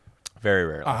 Very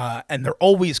rarely. And they're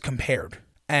always compared.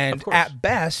 And at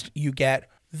best, you get,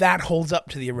 that holds up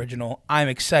to the original, I'm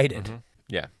excited. Mm-hmm.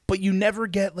 Yeah. But you never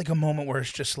get like a moment where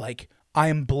it's just like, I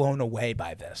am blown away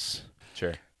by this.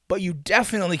 Sure. But you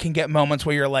definitely can get moments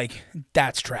where you're like,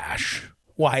 that's trash.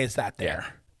 Why is that there?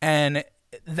 Yeah. And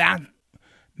that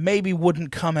maybe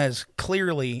wouldn't come as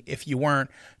clearly if you weren't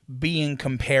being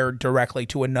compared directly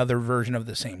to another version of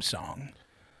the same song.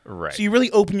 Right. So you really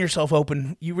open yourself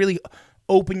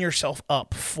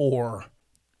up for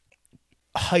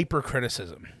hyper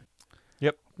criticism.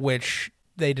 Yep. Which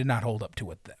they did not hold up to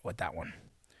with that one.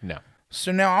 No.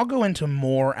 So now I'll go into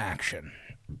More Action.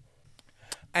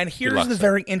 And here's the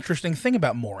very interesting thing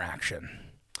about More Action.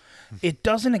 It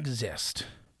doesn't exist.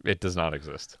 It does not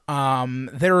exist.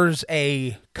 There's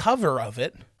a cover of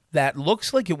it that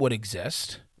looks like it would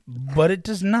exist, but it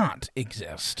does not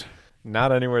exist.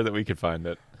 Not anywhere that we could find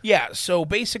it. Yeah, so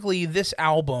basically this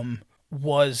album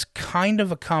was kind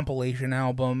of a compilation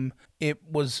album. It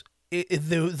was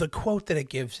the quote that it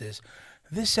gives is,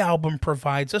 This album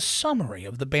provides a summary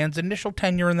of the band's initial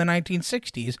tenure in the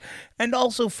 1960s and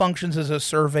also functions as a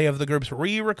survey of the group's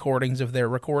re-recordings of their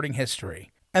recording history.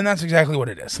 And that's exactly what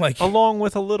it is. Like, Along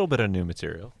with a little bit of new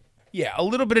material. yeah, a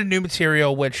little bit of new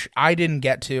material, which I didn't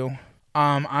get to.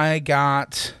 I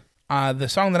got, the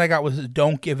song that I got was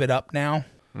Don't Give It Up Now.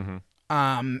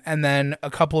 And then a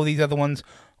couple of these other ones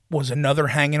was another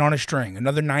Hanging on a String,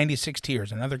 another 96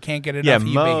 Tears, another Can't Get Enough of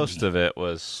You, most Baby. of it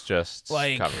was just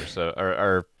Like- covers, so,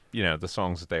 or the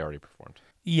songs that they already performed.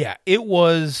 Yeah, it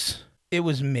was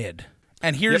mid.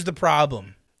 And here's the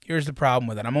problem. Here's the problem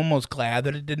with it. I'm almost glad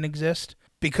that it didn't exist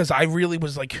because I really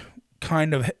was like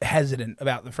kind of hesitant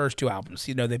about the first two albums.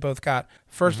 You know, they both got,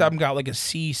 first album got like a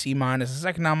C, C minus. The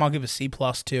second album I'll give a C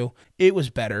plus to. It was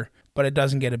better, but it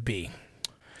doesn't get a B.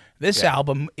 This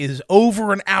album is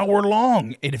over an hour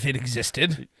long if it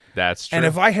existed. That's true. And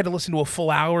if I had to listen to a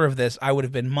full hour of this, I would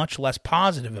have been much less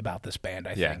positive about this band,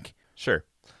 I think. Sure.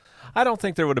 I don't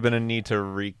think there would have been a need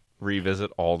to revisit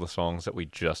all the songs that we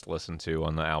just listened to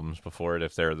on the albums before it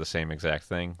if they're the same exact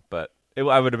thing. But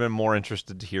I would have been more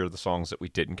interested to hear the songs that we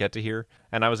didn't get to hear.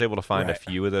 And I was able to find a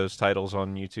few of those titles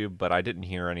on YouTube, but I didn't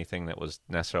hear anything that was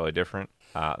necessarily different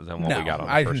than what we got on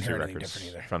the first two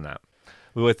records from that.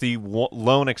 With the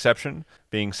lone exception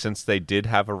being since they did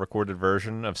have a recorded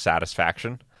version of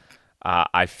Satisfaction,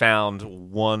 I found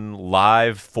one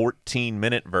live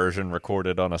 14-minute version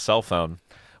recorded on a cell phone,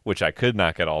 which I could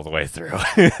not get all the way through.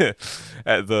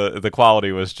 The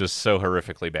quality was just so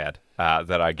horrifically bad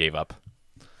that I gave up.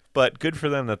 But good for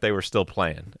them that they were still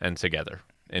playing and together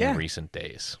in recent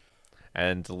days.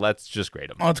 And let's just grade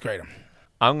them. Let's grade them.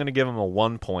 I'm going to give them a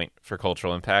 1 point for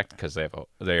cultural impact because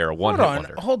they are a one-hit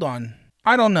wonder. Hold on.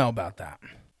 I don't know about that.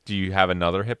 Do you have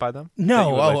another hit by them?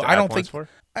 No, I don't think.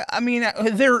 I mean,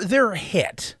 they're a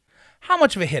hit. How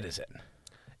much of a hit is it?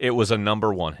 It was a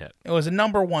number one hit. It was a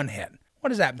number one hit. What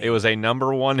does that mean? It was a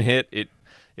number one hit.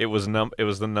 It was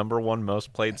the number one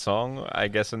most played song, I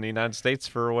guess, in the United States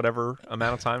for whatever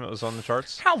amount of time it was on the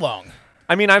charts. How long?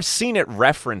 I mean, I've seen it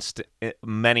referenced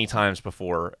many times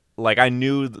before. Like, I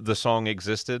knew the song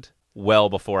existed well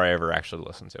before I ever actually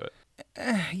listened to it.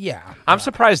 Yeah. I'm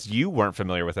surprised you weren't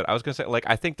familiar with it. I was going to say, like,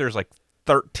 I think there's like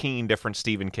 13 different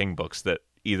Stephen King books that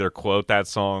either quote that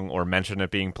song or mention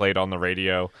it being played on the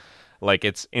radio. Like,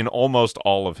 it's in almost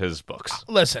all of his books.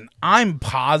 Listen, I'm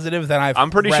positive that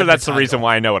I'm pretty sure that's the reason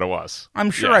why I know what it was.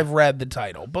 I'm sure I've read the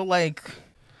title, but, like,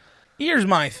 here's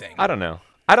my thing. I don't know.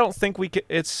 I don't think we could.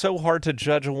 It's so hard to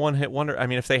judge a one-hit wonder. I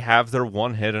mean, if they have their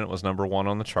one hit and it was number one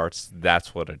on the charts,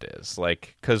 that's what it is.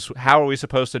 Like, because how are we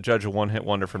supposed to judge a one-hit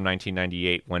wonder from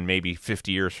 1998 when maybe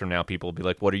 50 years from now people will be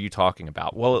like, what are you talking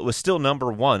about? Well, it was still number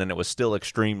one and it was still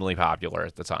extremely popular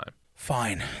at the time.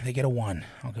 Fine. They get a 1.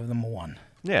 I'll give them a 1.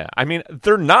 Yeah, I mean,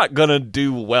 they're not going to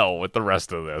do well with the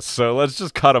rest of this, so let's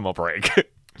just cut them a break.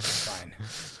 Fine.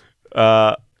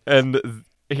 And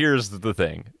here's the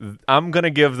thing. I'm going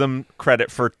to give them credit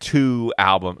for 2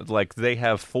 albums. Like, they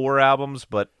have 4 albums,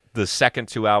 but the second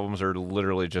 2 albums are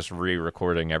literally just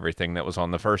re-recording everything that was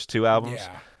on the first 2 albums.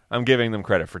 Yeah. I'm giving them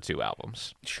credit for 2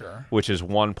 albums. Sure. Which is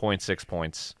 1.6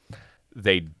 points.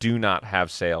 They do not have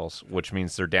sales, which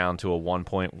means they're down to a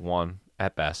 1.1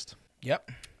 at best. Yep.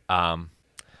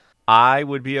 I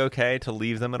would be okay to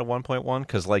leave them at a 1.1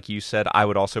 because, like you said, I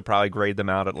would also probably grade them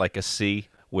out at like a C,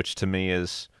 which to me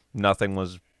is nothing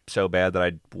was so bad that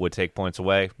I would take points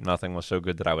away. Nothing was so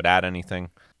good that I would add anything.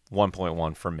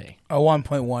 1.1 for me. A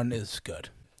 1.1 is good.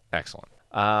 Excellent.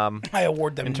 I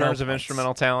award them in terms no of points.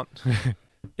 instrumental talent,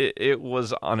 it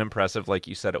was unimpressive. Like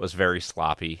you said, it was very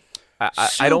sloppy.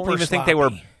 I don't even think they were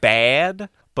sloppy. bad,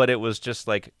 but it was just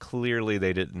like clearly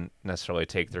they didn't necessarily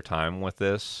take their time with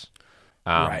this.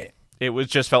 Right. It was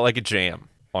just felt like a jam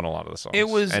on a lot of the songs. It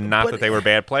was, and not but- that they were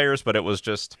bad players, but it was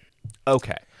just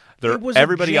okay. It was a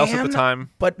Everybody else at the jam, time,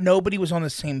 but nobody was on the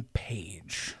same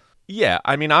page. yeah.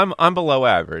 I mean, I'm below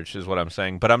average, is what I'm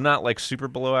saying, but I'm not like super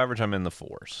below average. I'm in the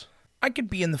 4s I could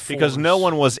be in the 4s. because no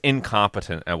one was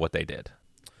incompetent at what they did.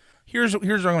 Here's what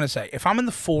I'm going to say. If I'm in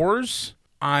the 4s,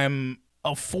 I'm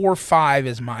a 4.5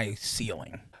 is my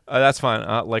ceiling. That's fine.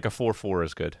 Like a 4.4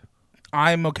 is good.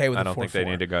 I'm okay with I a don't 4.4. think they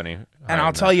need to go any. And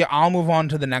I'll tell you, I'll move on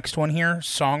to the next one here.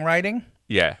 Songwriting.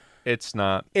 Yeah, it's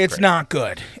not. It's great. not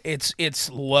good. It's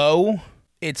low.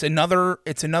 It's another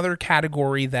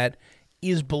category that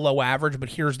is below average, but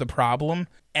here's the problem.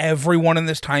 Everyone in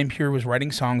this time period was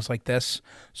writing songs like this,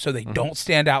 so they don't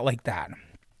stand out like that.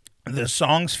 The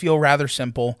songs feel rather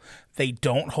simple. They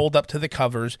don't hold up to the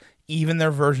covers. Even their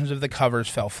versions of the covers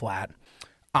fell flat.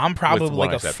 I'm probably With one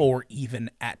like a exception. 4 even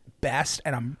at best,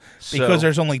 and So- because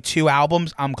there's only 2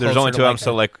 albums, I'm closer There's only to 2 like albums,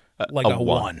 so like a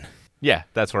 1. Yeah,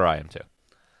 that's where I am too.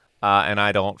 and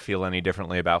I don't feel any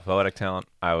differently about Poetic Talent.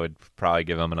 I would probably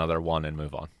give them another 1 and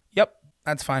move on. Yep,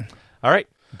 that's fine. All right.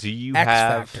 Do you X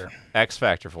have Factor. X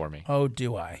Factor for me? Oh,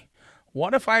 do I?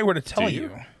 What if I were to tell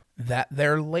you that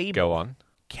their label, Go on.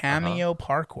 Cameo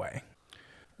Parkway,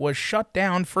 was shut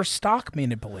down for stock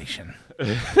manipulation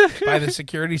by the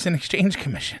Securities and Exchange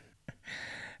Commission?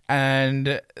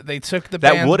 And they took the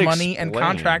That band's would money and explain.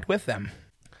 contract with them.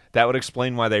 That would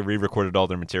explain why they re-recorded all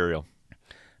their material.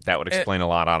 That would explain a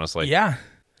lot, honestly. Yeah.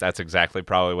 That's exactly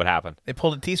probably what happened. They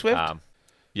pulled a T-Swift?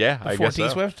 Yeah, I Before guess so.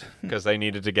 T-Swift? Because they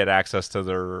needed to get access to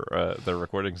their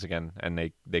recordings again,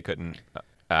 and they couldn't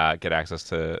get access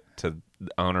to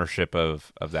ownership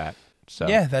of that. So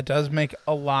Yeah, that does make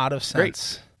a lot of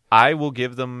sense. I will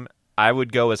give them. I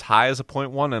would go as high as a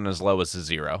 0.1 and as low as a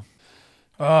 0.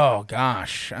 Oh,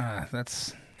 gosh.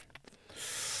 That's...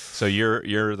 So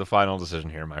you're the final decision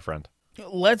here, my friend.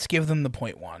 Let's give them the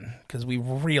 0.1, because we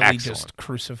really Excellent. just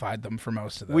crucified them for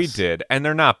most of this. We did, and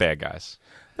they're not bad guys.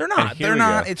 They're And not. here They're we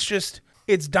not. go. It's just,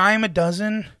 it's dime a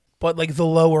dozen, but like the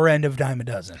lower end of dime a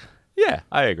dozen. Yeah,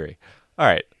 I agree. All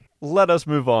right, let us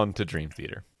move on to Dream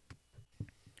Theater.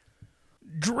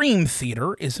 Dream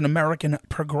Theater is an American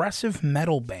progressive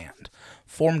metal band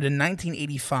formed in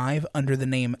 1985 under the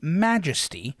name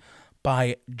Majesty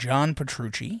by John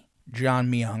Petrucci,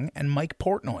 John Myung, and Mike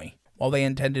Portnoy, while they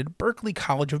attended Berklee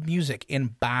College of Music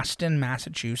in Boston,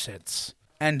 Massachusetts.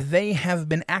 And they have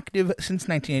been active since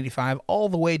 1985 all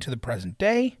the way to the present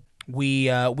day. We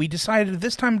decided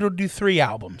this time to do 3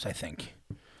 albums, I think.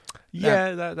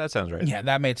 Yeah, that sounds right. Yeah,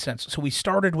 that made sense. So we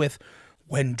started with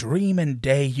When Dream and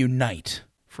Day Unite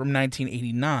from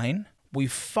 1989. We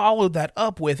followed that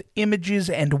up with Images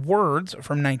and Words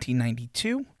from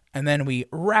 1992. And then we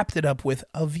wrapped it up with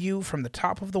A View from the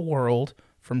Top of the World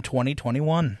from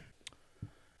 2021.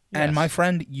 And Yes. my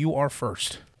friend, you are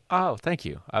first. Oh, thank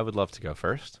you. I would love to go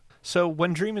first. So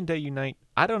When Dream and Day Unite,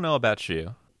 I don't know about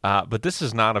you, but this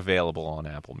is not available on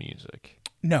Apple Music.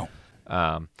 No.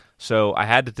 So I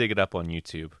had to dig it up on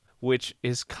YouTube, which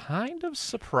is kind of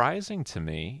surprising to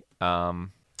me.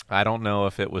 I don't know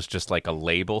if it was just like a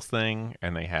label thing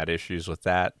and they had issues with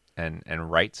that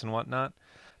and rights and whatnot,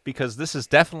 because this is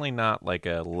definitely not like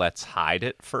a Let's Hide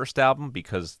It first album,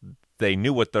 because they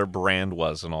knew what their brand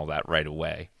was and all that right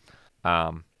away.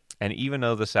 And even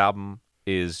though this album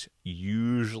is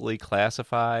usually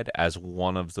classified as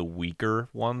one of the weaker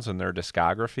ones in their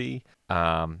discography,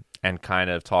 and kind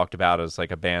of talked about as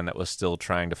like a band that was still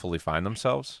trying to fully find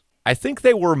themselves, I think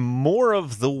they were more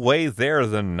of the way there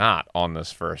than not on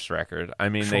this first record. I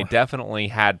mean, they definitely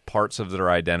had parts of their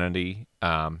identity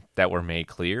that were made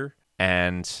clear.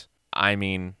 And I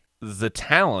mean, the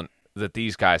talent that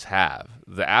these guys have,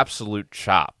 the absolute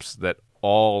chops that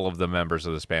all of the members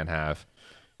of this band have,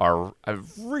 are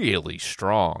really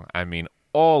strong. I mean,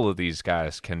 all of these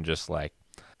guys can just like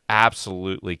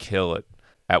absolutely kill it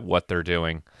at what they're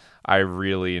doing. I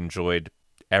really enjoyed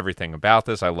everything about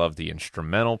this. I love the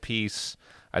instrumental piece.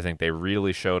 I think they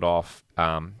really showed off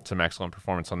some excellent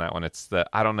performance on that one. It's the,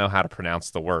 I don't know how to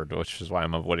pronounce the word, which is why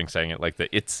I'm avoiding saying it, like the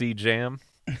ITZY Jam.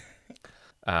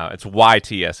 It's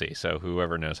YTSE, so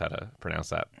whoever knows how to pronounce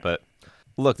that. But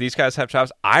look, these guys have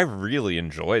chops. I really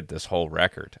enjoyed this whole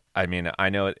record. I mean, I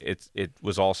know it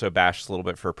was also bashed a little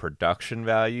bit for production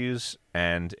values,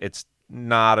 and it's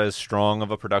not as strong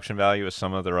of a production value as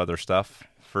some of their other stuff,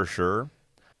 for sure.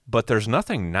 But there's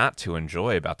nothing not to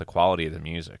enjoy about the quality of the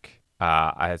music,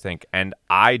 I think. And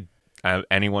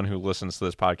anyone who listens to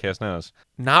this podcast knows,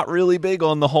 not really big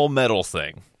on the whole metal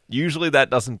thing. Usually that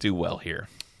doesn't do well here.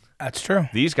 That's true.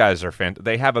 These guys are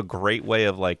they have a great way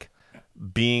of like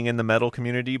being in the metal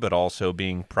community, but also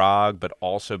being prog, but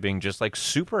also being just like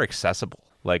super accessible,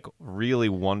 like really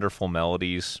wonderful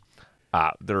melodies.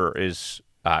 There is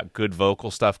good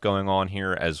vocal stuff going on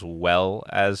here as well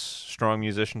as strong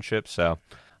musicianship. So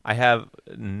I have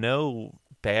no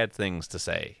bad things to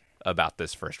say about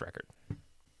this first record.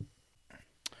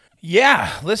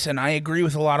 Yeah, listen, I agree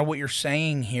with a lot of what you're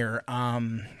saying here.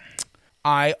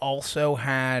 I also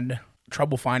had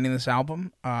trouble finding this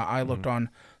album. I looked on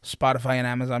Spotify and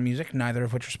Amazon Music, neither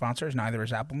of which are sponsors, neither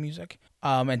is Apple Music,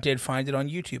 and did find it on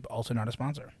YouTube, also not a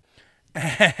sponsor.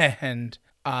 And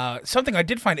something I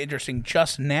did find interesting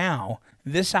just now,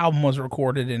 this album was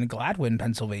recorded in Gladwin,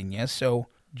 Pennsylvania, so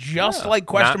just like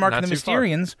Question Mark and the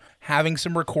Mysterians, having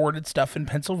some recorded stuff in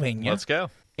Pennsylvania. Let's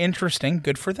go. Interesting,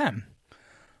 good for them.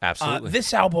 Absolutely.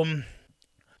 This album,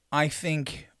 I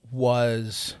think,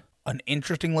 was an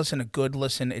interesting listen, a good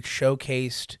listen. It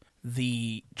showcased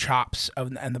the chops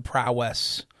and the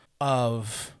prowess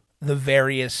of the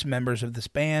various members of this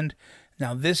band.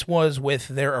 Now, this was with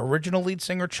their original lead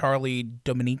singer, Charlie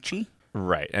Dominici,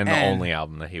 Right, and the only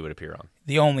album that he would appear on.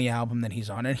 The only album that he's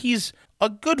on. And he's a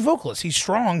good vocalist. He's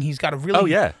strong. He's got a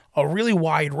really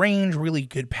wide range, really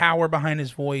good power behind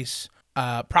his voice.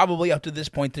 Probably up to this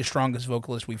point, the strongest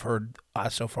vocalist we've heard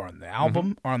so far on the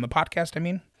album, or on the podcast, I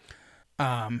mean.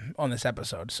 On this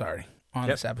episode, sorry.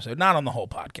 This episode, not on the whole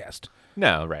podcast.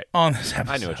 No, right. On this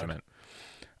episode. I knew what you meant.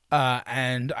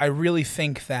 And I really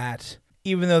think that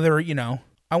even though they're,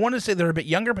 I want to say they're a bit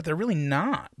younger, but they're really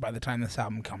not by the time this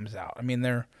album comes out. I mean,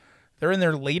 they're in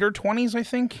their later 20s, I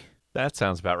think. That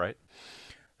sounds about right.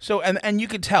 So, and you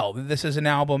could tell that this is an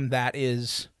album that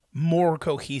is more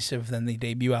cohesive than the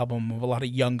debut album of a lot of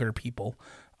younger people.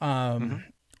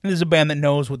 This is a band that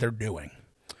knows what they're doing.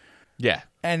 Yeah.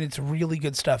 And it's really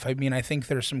good stuff. I mean, I think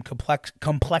there's some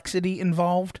complexity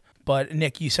involved. But,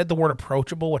 Nick, you said the word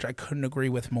approachable, which I couldn't agree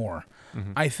with more.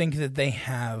 I think that they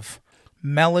have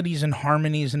melodies and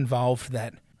harmonies involved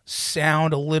that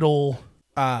sound a little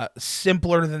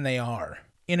simpler than they are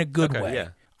in a good way. Yeah.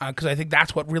 Because I think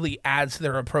that's what really adds to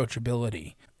their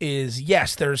approachability is,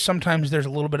 yes, sometimes there's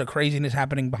a little bit of craziness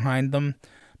happening behind them,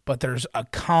 but there's a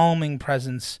calming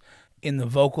presence in the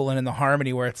vocal and in the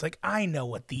harmony where it's like, I know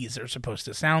what these are supposed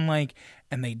to sound like,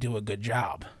 and they do a good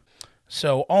job.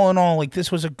 So all in all, like,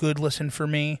 this was a good listen for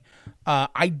me.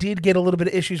 I did get a little bit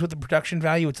of issues with the production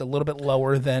value. It's a little bit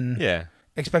lower than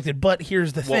expected. But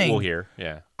here's the thing. We'll hear,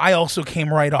 I also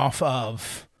came right off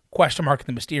of Question Mark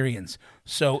and the Mysterians.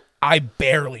 So I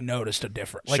barely noticed a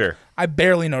difference. I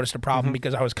barely noticed a problem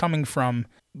because I was coming from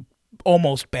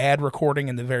almost bad recording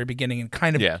in the very beginning and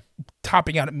kind of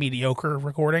topping out at mediocre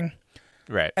recording.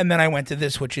 Right. And then I went to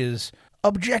this, which is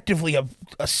objectively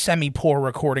a semi-poor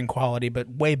recording quality, but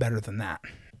way better than that.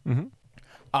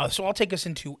 So I'll take us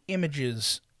into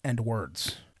images and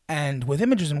words. And with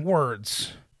images and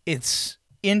words, it's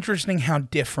interesting how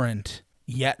different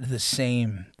yet the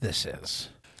same this is.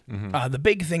 The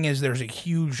big thing is there's a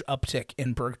huge uptick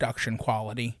in production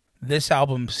quality. This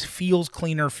album feels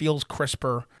cleaner, feels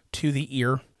crisper to the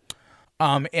ear.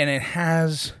 And it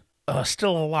has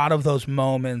still a lot of those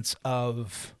moments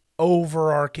of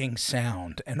overarching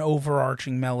sound and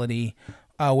overarching melody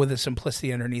with a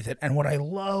simplicity underneath it. And what I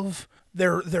love,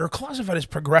 they're classified as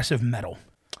progressive metal.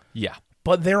 Yeah.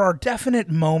 But there are definite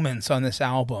moments on this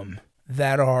album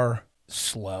that are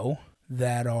slow,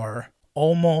 that are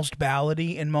almost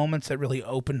ballady in moments that really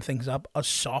open things up, a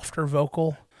softer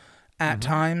vocal at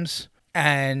times.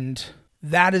 And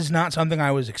that is not something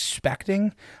I was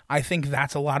expecting. I think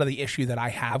that's a lot of the issue that I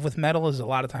have with metal is a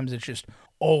lot of times it's just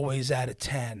always at a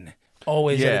 10.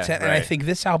 Always at a 10. Right. And I think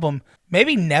this album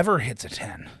maybe never hits a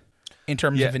 10 in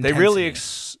terms of intensity.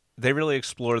 They really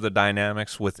explore the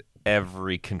dynamics with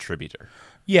every contributor.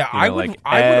 Yeah,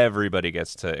 everybody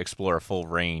gets to explore a full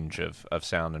range of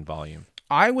sound and volume.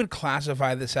 I would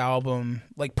classify this album,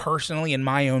 like personally in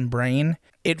my own brain,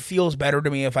 it feels better to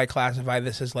me if I classify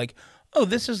this as like, oh,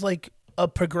 this is like a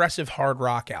progressive hard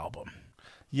rock album.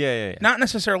 Yeah. Not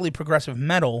necessarily progressive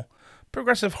metal,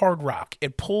 progressive hard rock.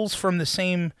 It pulls from the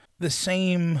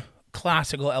same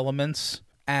classical elements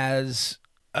as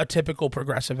a typical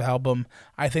progressive album.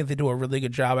 I think they do a really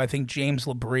good job. I think James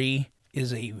LaBrie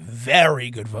is a very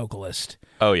good vocalist.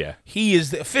 Oh, yeah. He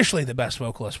is officially the best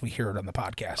vocalist we heard on the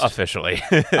podcast. Officially.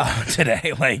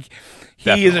 Today. Like,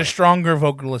 he is a stronger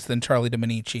vocalist than Charlie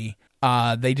Dominici.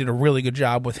 They did a really good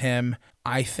job with him.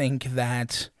 I think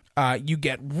that you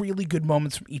get really good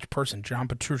moments from each person. John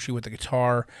Petrucci with the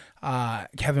guitar,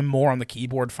 Kevin Moore on the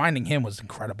keyboard. Finding him was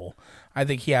incredible. I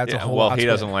think he adds a whole lot. Well, he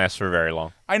doesn't last for very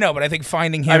long. I know, but I think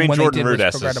finding him when Jordan they did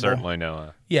Rudess was incredible. is certainly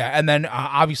no. Yeah, and then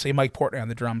obviously Mike Portnoy on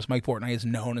the drums. Mike Portnoy is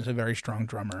known as a very strong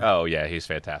drummer. Oh, yeah, he's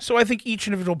fantastic. So I think each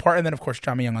individual part, and then of course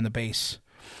Johnny Young on the bass.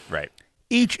 Right.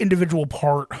 Each individual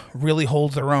part really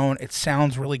holds their own. It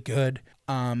sounds really good.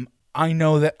 I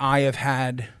know that I have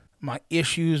had my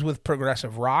issues with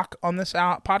progressive rock on this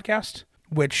podcast,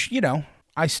 which,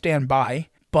 I stand by.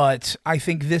 But I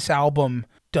think this album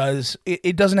doesn't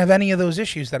have any of those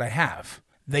issues that I have.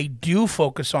 They do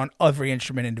focus on every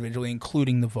instrument individually,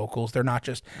 including the vocals. They're not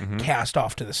just cast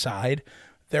off to the side.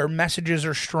 Their messages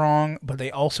are strong, but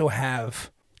they also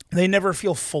they never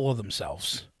feel full of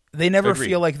themselves. They never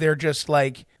feel like they're just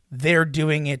like, they're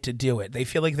doing it to do it. They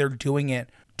feel like they're doing it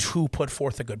to put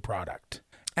forth a good product.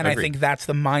 And I think that's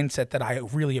the mindset that I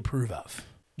really approve of.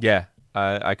 Yeah,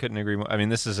 I couldn't agree more. I mean,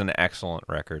 this is an excellent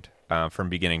record from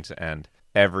beginning to end.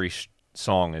 Every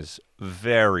song is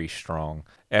very strong.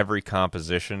 Every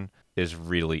composition is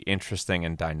really interesting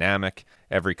and dynamic.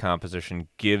 Every composition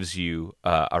gives you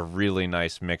a really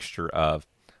nice mixture of,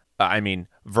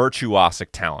 virtuosic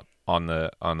talent on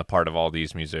the part of all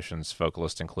these musicians,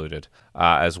 vocalist included,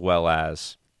 as well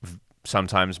as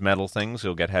sometimes metal things,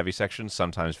 you'll get heavy sections.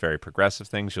 Sometimes very progressive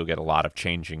things, you'll get a lot of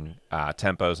changing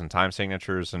tempos and time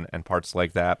signatures and parts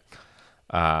like that.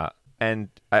 And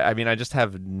I mean, I just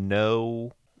have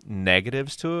no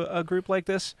negatives to a group like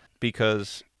this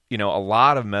because, a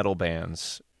lot of metal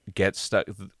bands get stuck,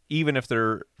 even if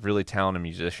they're really talented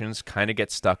musicians, kind of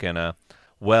get stuck in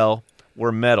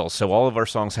we're metal, so all of our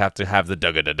songs have to have the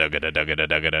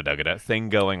dugga-da-dugga-da-dugga-da-dugga-da-dugga-da thing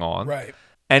going on. Right.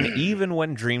 And even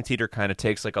when Dream Theater kind of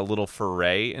takes like a little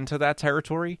foray into that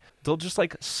territory, they'll just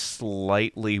like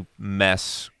slightly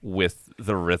mess with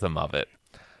the rhythm of it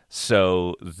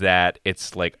so that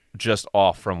it's like just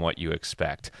off from what you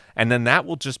expect. And then that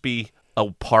will just be a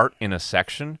part in a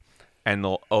section, and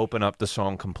they'll open up the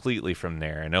song completely from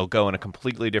there, and it'll go in a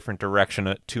completely different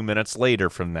direction 2 minutes later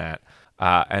from that.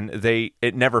 And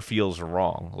it never feels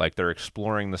wrong. Like they're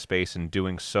exploring the space and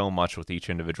doing so much with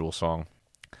each individual song.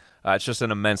 It's just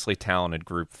an immensely talented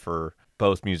group for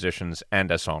both musicians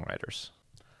and as songwriters.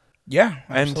 Yeah,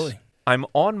 absolutely. And I'm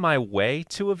on my way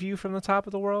to A View from the Top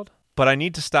of the World, but I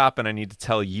need to stop and I need to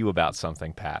tell you about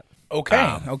something, Pat. Okay.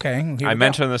 I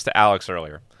mentioned this to Alex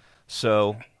earlier.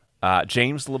 So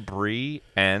James LaBrie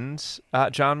and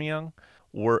John Myung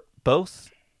were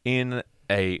both in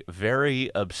a very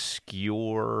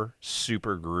obscure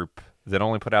super group that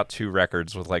only put out 2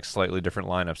 records with like slightly different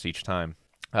lineups each time.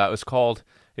 It was called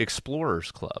Explorers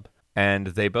Club, and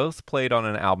they both played on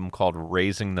an album called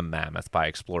Raising the Mammoth by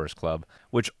Explorers Club,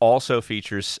 which also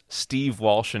features Steve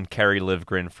Walsh and Kerry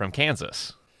Livgren from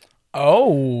Kansas.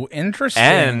 Oh,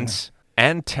 interesting.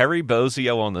 And Terry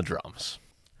Bozzio on the drums.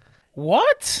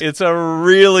 What? It's a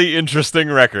really interesting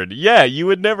record. Yeah, you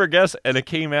would never guess, and it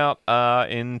came out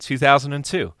in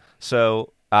 2002.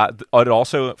 So it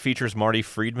also features Marty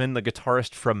Friedman, the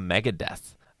guitarist from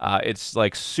Megadeth. It's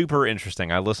like super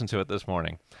interesting. I listened to it this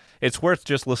morning. It's worth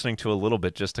just listening to a little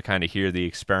bit just to kind of hear the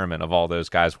experiment of all those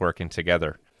guys working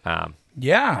together.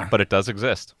 Yeah. But it does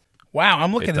exist. Wow,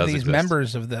 I'm looking at these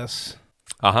members of this.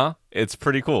 It's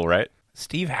pretty cool, right?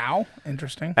 Steve Howe,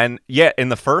 interesting. And yeah, on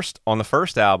the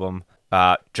first album,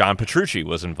 John Petrucci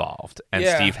was involved, and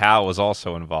Steve Howe was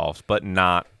also involved, but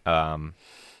not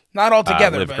all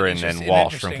together. Livgren and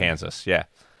Walsh from Kansas. Yeah,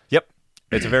 yep,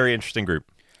 it's a very interesting group.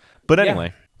 But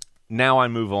anyway, now I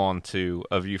move on to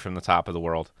A View from the Top of the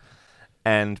World,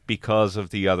 and because of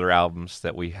the other albums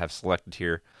that we have selected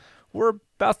here, we're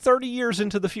about 30 years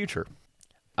into the future.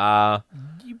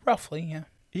 Roughly, yeah.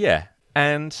 Yeah,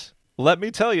 and let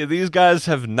me tell you, these guys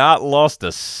have not lost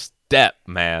a step,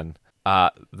 man.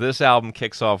 This album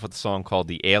kicks off with a song called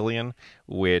The Alien,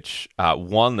 which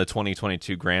won the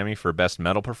 2022 Grammy for Best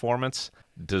Metal Performance.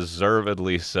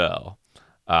 Deservedly so.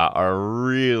 A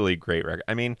really great record.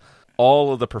 I mean,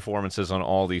 all of the performances on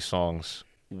all these songs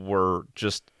were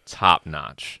just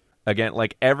top-notch. Again,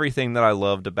 like everything that I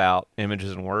loved about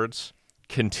Images and Words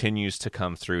continues to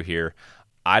come through here.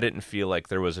 I didn't feel like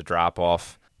there was a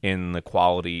drop-off in the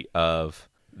quality of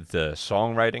the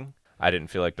songwriting. I didn't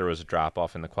feel like there was a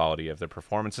drop-off in the quality of the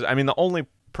performances. I mean, the only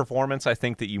performance I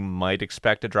think that you might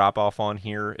expect a drop-off on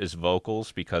here is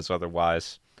vocals, because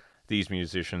otherwise these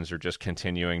musicians are just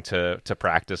continuing to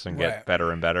practice and get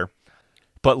better and better.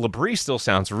 But LaBrie still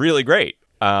sounds really great.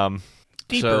 Deeper.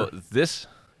 So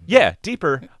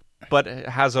deeper, but it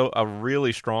has a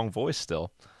really strong voice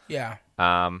still. Yeah.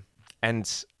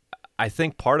 And I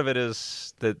think part of it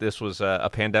is that this was a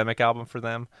pandemic album for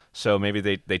them, so maybe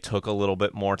they took a little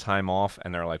bit more time off,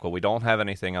 and they're like, well, we don't have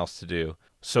anything else to do,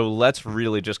 so let's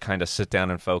really just kind of sit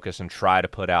down and focus and try to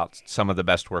put out some of the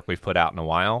best work we've put out in a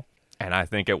while. And I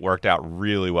think it worked out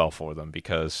really well for them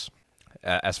because,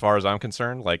 as far as I'm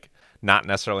concerned, like not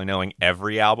necessarily knowing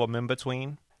every album in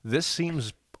between, this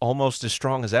seems almost as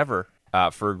strong as ever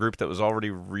for a group that was already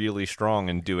really strong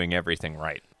and doing everything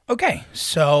right. Okay,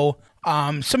 so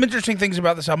some interesting things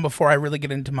about this album before I really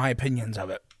get into my opinions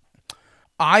of it.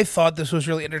 I thought this was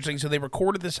really interesting. So they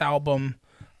recorded this album.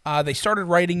 They started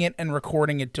writing it and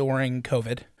recording it during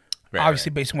COVID,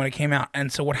 obviously based on when it came out.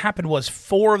 And so what happened was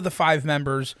 4 of the 5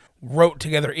 members wrote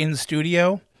together in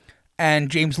studio, and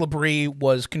James LaBrie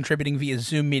was contributing via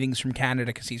Zoom meetings from Canada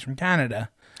because he's from Canada.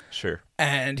 Sure.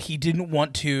 And he didn't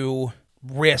want to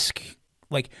risk,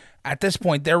 like, at this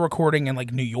point, they're recording in,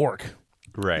 like, New York.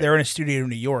 Right. They're in a studio in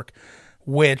New York,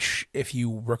 which, if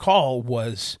you recall,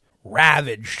 was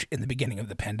ravaged in the beginning of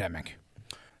the pandemic.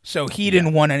 So he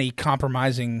didn't want any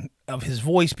compromising of his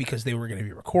voice because they were going to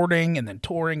be recording and then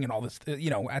touring and all this,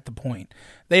 at the point.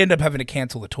 They ended up having to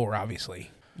cancel the tour,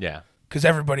 obviously. Yeah. Because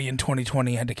everybody in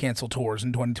 2020 had to cancel tours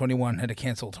and 2021 had to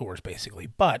cancel tours, basically.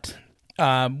 But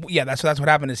Yeah, that's what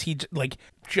happened. Is he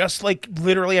just like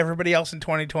literally everybody else in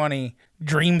 2020,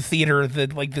 Dream Theater,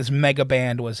 this mega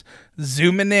band was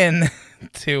zooming in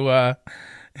to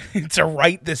to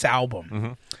write this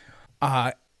album.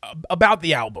 About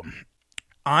the album,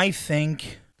 I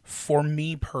think for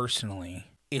me personally,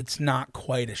 it's not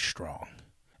quite as strong.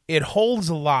 It holds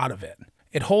a lot of it.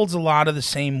 It holds a lot of the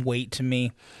same weight to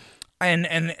me,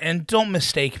 and don't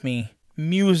mistake me.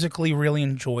 Musically, really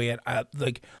enjoy it.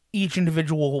 Like each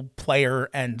individual player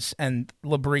and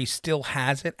Labrie still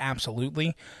has it,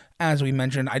 absolutely. As we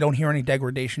mentioned, I don't hear any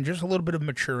degradation, just a little bit of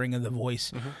maturing of the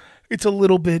voice. It's a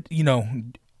little bit,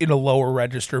 in a lower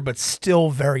register, but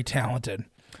still very talented.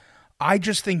 I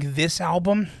just think this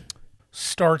album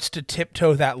starts to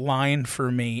tiptoe that line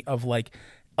for me of like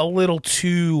a little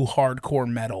too hardcore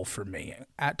metal for me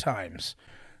at times.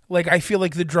 Like I feel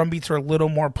like the drum beats are a little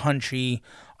more punchy,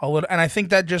 and I think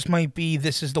that just might be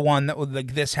this is the one that would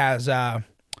this has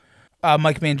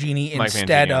Mike Mangini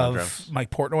instead of Mike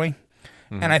Portnoy,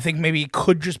 and I think maybe it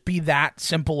could just be that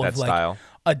simple of like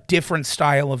a different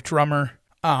style of drummer.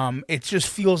 It just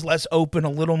feels less open, a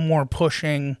little more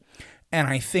pushing, and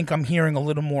I think I'm hearing a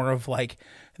little more of like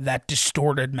that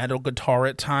distorted metal guitar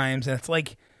at times, and it's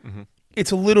like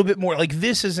it's a little bit more like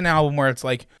this is an album where it's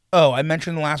like, oh, I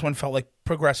mentioned the last one felt like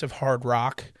progressive hard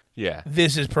rock. Yeah.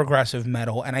 This is progressive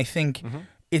metal, and I think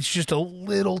it's just a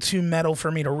little too metal for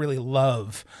me to really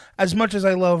love as much as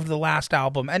I loved the last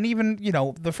album and even,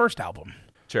 the first album.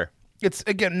 Sure. It's,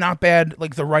 again, not bad.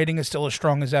 Like, the writing is still as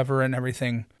strong as ever and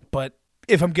everything, but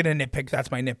if I'm going to nitpick,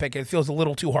 that's my nitpick. It feels a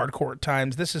little too hardcore at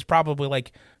times. This is probably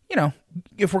like,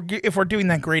 if we're doing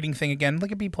that grading thing again,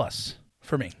 like a B+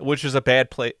 for me. Which is a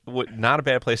bad place, not a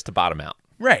bad place to bottom out.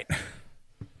 Right.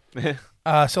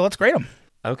 So let's grade them.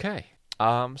 Okay.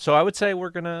 So I would say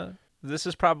this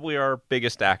is probably our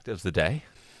biggest act of the day.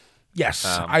 Yes,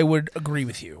 I would agree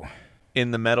with you.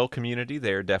 In the metal community,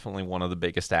 they're definitely one of the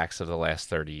biggest acts of the last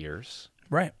 30 years.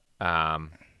 Right.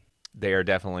 They are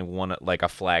definitely like a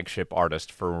flagship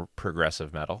artist for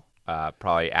progressive metal.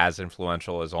 Probably as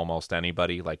influential as almost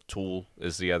anybody. Like Tool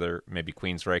is the other, maybe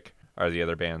Queensryche are the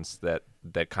other bands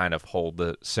that kind of hold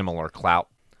the similar clout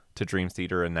to Dream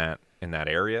Theater in that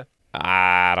area.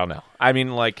 I don't know. I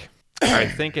mean, like, I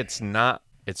think it's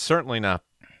certainly not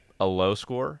a low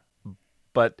score,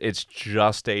 but it's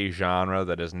just a genre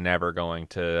that is never going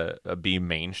to be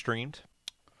mainstreamed.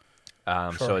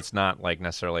 Sure. So it's not like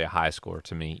necessarily a high score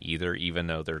to me either, even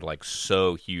though they're like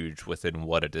so huge within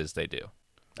what it is they do.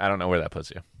 I don't know where that puts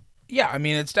you. Yeah, I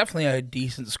mean, it's definitely a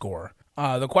decent score.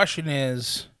 The question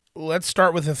is, let's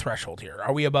start with the threshold here.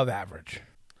 Are we above average?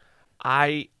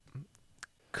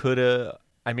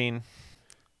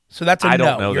 So that's a I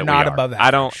don't no. know You're that not we are. above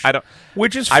average. I don't.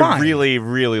 Which is fine. I really,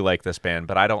 really like this band,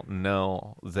 but I don't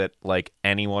know that like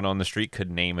anyone on the street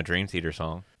could name a Dream Theater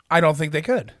song. I don't think they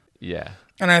could. Yeah.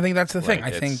 And I think that's the thing.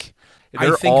 Like, I think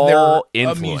all they're a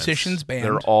influence. musician's band.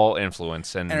 They're all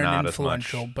influence and and not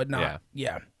influential, as much. but not. Yeah.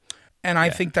 Yeah. And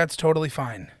I think that's totally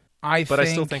fine. I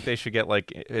still think they should get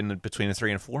like in between a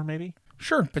 3 and 4, maybe.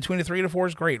 Sure, between a 3 and a 4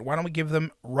 is great. Why don't we give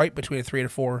them right between a 3 and a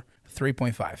 4,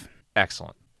 3.5?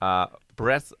 Excellent.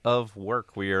 Breadth of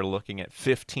work. We are looking at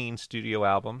 15 studio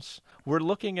albums. We're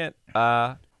looking at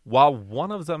while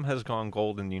one of them has gone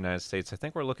gold in the United States, I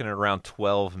think we're looking at around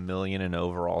 12 million in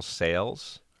overall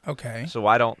sales. Okay. So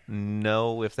I don't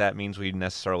know if that means we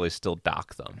necessarily still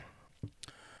dock them.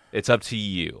 It's up to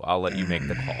you. I'll let you make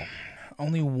the call.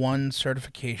 Only one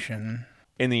certification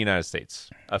in the United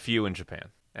States, a few in Japan,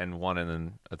 and one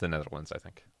in the Netherlands, I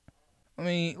think.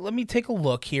 Let me take a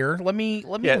look here. Let me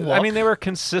look. I mean, they were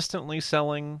consistently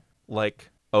selling like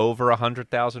over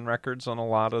 100,000 records on a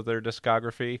lot of their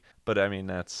discography, but I mean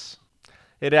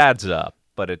it adds up.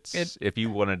 But if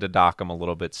you wanted to dock them a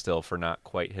little bit still for not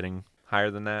quite hitting higher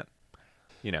than that,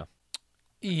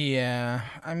 Yeah,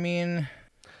 I mean,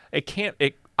 it can't.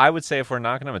 I would say if we're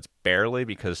knocking them, it's barely,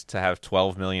 because to have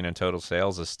 12 million in total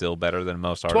sales is still better than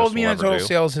most artists 12 million will ever in total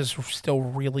sales is still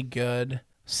really good.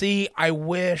 See, I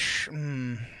wish.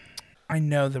 I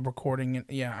know the recording.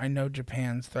 Yeah, I know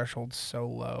Japan's threshold's so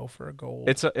low for a gold.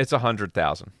 It's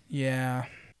 100,000. Yeah.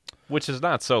 Which is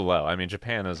not so low. I mean,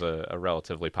 Japan is a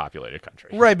relatively populated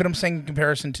country. Right, but I'm saying in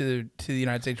comparison to the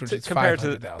United States, which is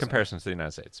 500,000. Comparison to the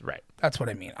United States, right. That's what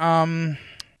I mean.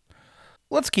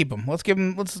 Let's keep them. Let's give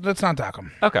them. Let's not dock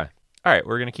them. Okay. All right,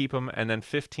 we're going to keep them. And then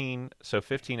 15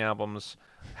 albums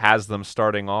has them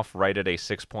starting off right at a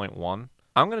 6.1.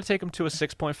 I'm going to take them to a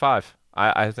 6.5.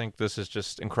 I think this is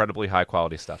just incredibly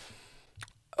high-quality stuff.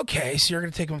 Okay, so you're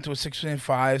going to take them to a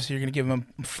 6.5, so you're going to give them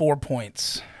 4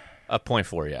 points. A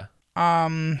 0.4, yeah.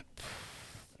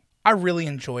 I really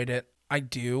enjoyed it. I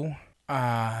do.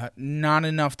 Not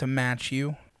enough to match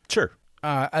you. Sure.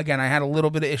 Again, I had a little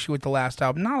bit of issue with the last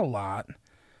album, not a lot,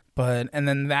 and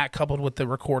then that coupled with the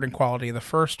recording quality of the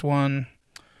first one,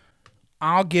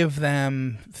 I'll give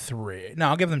them 3. No,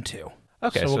 I'll give them 2.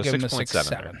 Okay, so so we'll give them a 6.7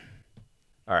 6.7.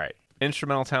 All right.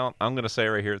 Instrumental talent, I'm going to say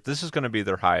right here, this is going to be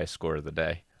their highest score of the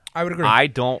day. I would agree. I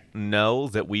don't know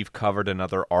that we've covered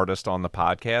another artist on the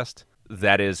podcast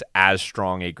that is as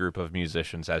strong a group of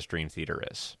musicians as Dream Theater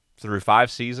is. Through 5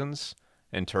 seasons,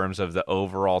 in terms of the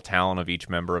overall talent of each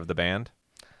member of the band,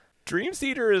 Dream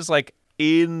Theater is like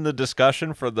in the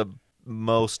discussion for the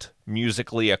most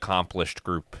musically accomplished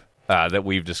group that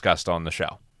we've discussed on the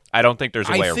show. I don't think there's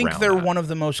a way around I think they're that. one of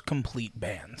the most complete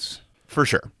bands. For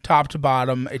sure. Top to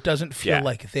bottom. It doesn't feel Yeah.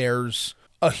 like there's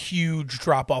a huge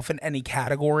drop-off in any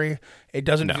category. It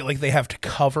doesn't No. feel like they have to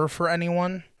cover for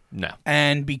anyone. No.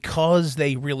 And because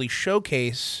they really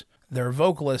showcase their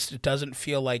vocalist, it doesn't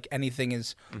feel like anything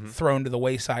is thrown to the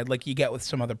wayside like you get with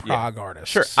some other prog artists.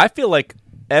 Sure. I feel like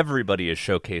everybody is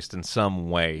showcased in some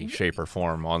way, shape, or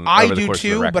form on I over the do course of the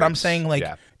too, but I'm records. saying like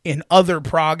Yeah. in other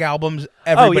prog albums,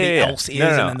 everybody yeah. else is, No,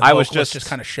 and then the I was vocalist just just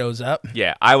kind of shows up.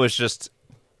 Yeah, I was just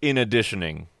in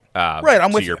additioning Right, I'm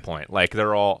to with your you. point. Like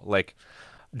they're all like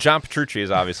John Petrucci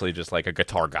is obviously just like a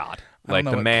guitar god. I Like don't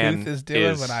know the what man Kuth is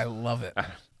doing, but I love it.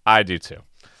 I do too.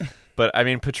 But I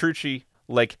mean Petrucci,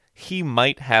 like he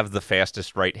might have the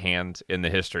fastest right hand in the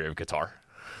history of guitar.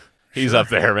 He's up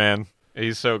there, man.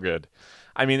 He's so good.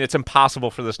 I mean, it's impossible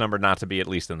for this number not to be at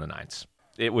least in the 9s.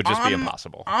 It would just be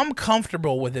impossible. I'm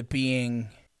comfortable with it being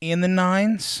in the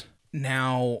 9s.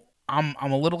 Now, I'm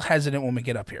a little hesitant when we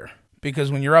get up here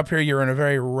because when you're up here, you're in a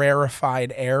very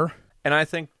rarefied air. And I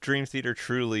think Dream Theater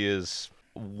truly is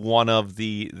one of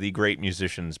the great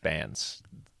musicians bands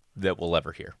that we'll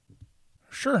ever hear.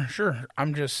 Sure.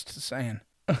 I'm just saying.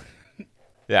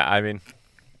 Yeah, I mean,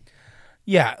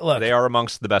 Yeah, look, they are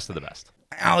amongst the best of the best.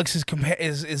 Alex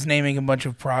is naming a bunch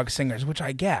of prog singers, which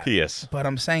I get. He is. But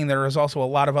I'm saying there is also a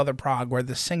lot of other prog where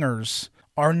the singers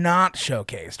are not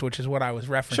showcased, which is what I was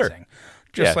referencing. Sure.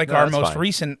 Just Yeah, like no, our that's most fine.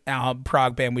 recent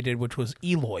prog band we did, which was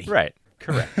Eloy. Right.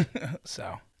 Correct.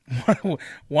 So,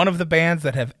 one of the bands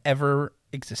that have ever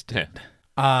existed.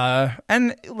 Yeah.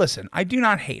 And listen, I do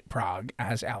not hate prog,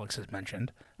 as Alex has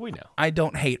mentioned. We know. I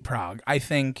don't hate prog. I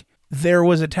think there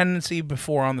was a tendency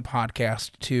before on the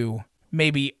podcast to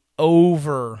maybe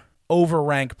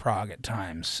overrank prog at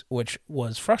times, which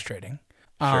was frustrating.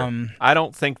 Sure. I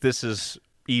don't think this is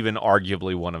even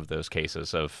arguably one of those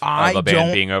cases of I a band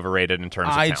don't- being overrated in terms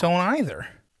of I talent. don't either.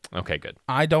 Okay, good.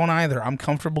 I don't either. I'm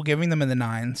comfortable giving them in the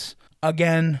 9s.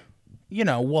 Again,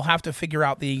 we'll have to figure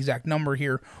out the exact number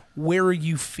here. Where are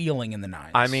you feeling in the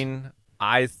 9s? I mean,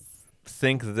 I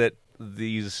think that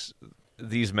these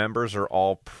members are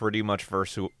all pretty much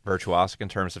virtuosic in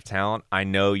terms of talent. I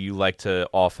know you like to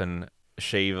often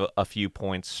shave a few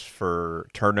points for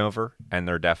turnover, and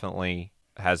there definitely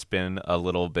has been a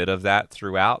little bit of that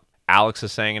throughout. Alex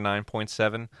is saying a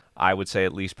 9.7. I would say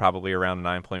at least probably around a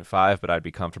 9.5, but I'd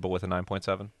be comfortable with a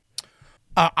 9.7.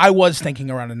 I was thinking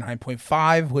around a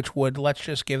 9.5, which would, let's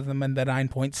just give them the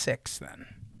 9.6 then.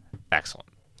 Excellent.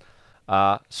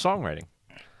 Songwriting.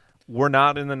 We're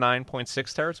not in the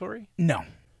 9.6 territory, No.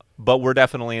 but we're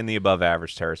definitely in the above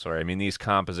average territory. I mean, these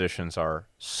compositions are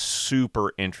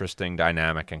super interesting,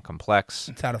 dynamic, and complex.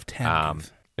 It's out of 10.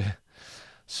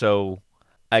 So,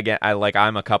 again,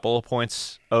 I'm a couple of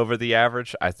points over the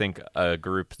average. I think a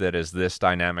group that is this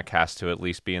dynamic has to at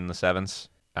least be in the 7s.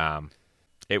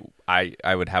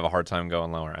 I would have a hard time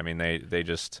going lower. I mean, they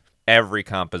just every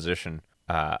composition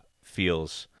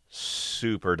feels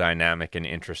super dynamic and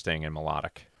interesting and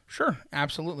melodic. Sure,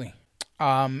 absolutely.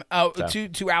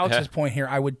 To Alex's point here,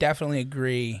 I would definitely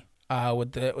agree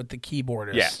with the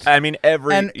keyboardist. Yeah, I mean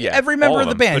every member all of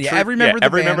the them. band. But Yeah, every member of the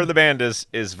every band. member of the band is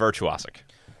virtuosic.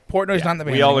 Portnoy's not in the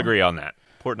band. We all anymore. agree on that.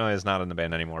 Portnoy is not in the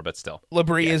band anymore, but still.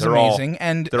 Labrie is they're all- amazing,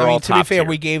 and they're I mean, all to be top fair, tier.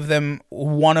 we gave them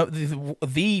one of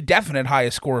the definite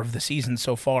highest score of the season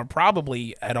so far,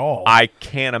 probably at all. I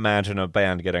can't imagine a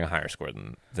band getting a higher score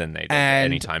than they did and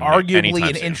anytime. arguably anytime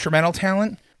an soon. instrumental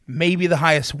talent, maybe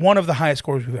one of the highest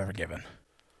scores we've ever given.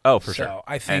 Oh, for So sure.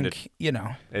 I And think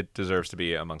it deserves to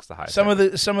be amongst the highest. some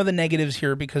of the negatives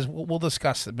here, because we'll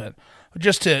discuss it, but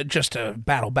just to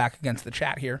battle back against the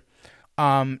chat here.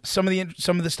 Some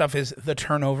of the stuff is the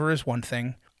turnover is one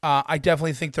thing. I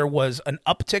definitely think there was an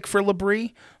uptick for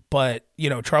Labrie, but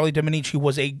Charlie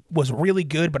Dominici was really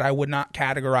good, but I would not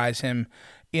categorize him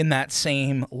in that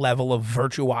same level of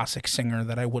virtuosic singer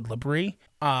that I would Labrie.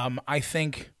 I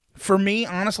think for me,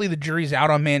 honestly, the jury's out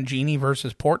on Mangini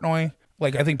versus Portnoy.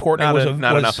 Like, I think Portnoy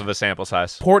Not enough of a sample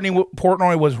size.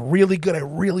 Portnoy was really good. I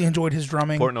really enjoyed his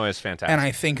drumming. Portnoy is fantastic. And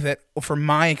I think that from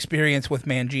my experience with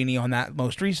Mangini on that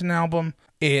most recent album,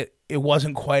 it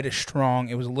wasn't quite as strong.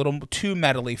 It was a little too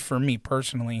metally for me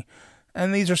personally.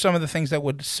 And these are some of the things that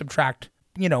would subtract,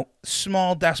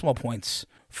 small decimal points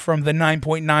from the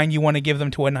 9.9 you want to give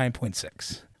them to a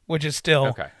 9.6, which is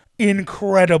still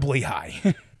incredibly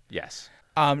high. Yes.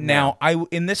 Now,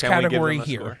 in this category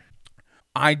here, score?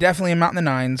 I definitely am not in the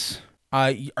nines.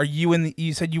 Are you in the?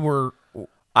 You said you were.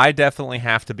 I definitely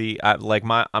have to be.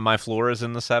 My floor is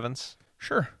in the 7s.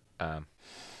 Sure. Now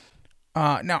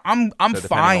I'm so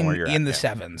fine in the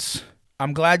 7s.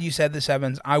 I'm glad you said the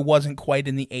 7s. I wasn't quite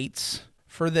in the 8s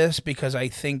for this because I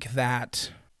think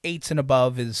that 8s and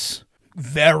above is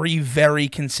very, very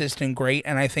consistent great,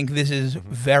 and I think this is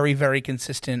very, very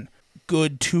consistent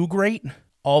good to great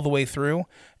all the way through,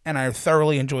 and I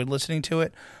thoroughly enjoyed listening to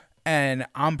it. And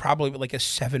I'm probably like a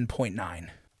 7.9.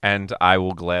 And I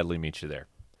will gladly meet you there.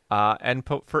 And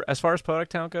for as far as Poetic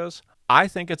Talent goes, I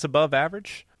think it's above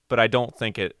average, but I don't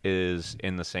think it is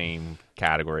in the same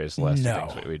category as the last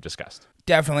two things we discussed.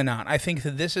 Definitely not. I think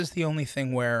that this is the only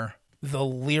thing where the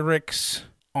lyrics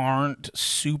aren't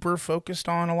super focused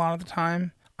on a lot of the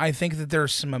time. I think that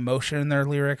there's some emotion in their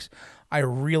lyrics. I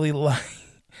really like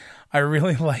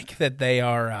that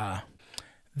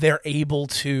they're able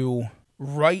to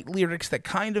write lyrics that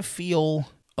kind of feel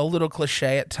a little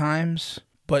cliche at times,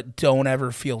 but don't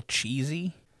ever feel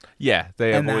cheesy. Yeah,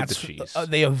 they avoid the cheese.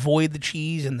 They avoid the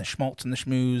cheese and the schmaltz and the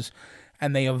schmooze,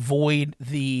 and they avoid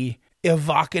the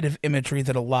evocative imagery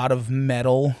that a lot of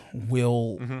metal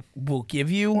will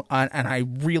give you, and I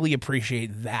really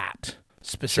appreciate that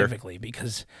specifically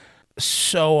because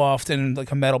so often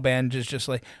like a metal band is just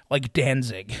like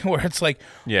Danzig, where it's like,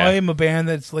 I am a band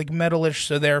that's like metalish,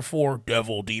 so therefore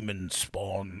devil, demon,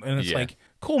 spawn, and it's like,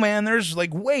 cool, man, there's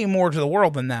like way more to the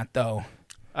world than that, though.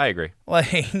 I agree.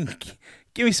 Like,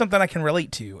 give me something I can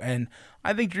relate to, and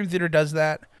I think Dream Theater does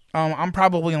that. I'm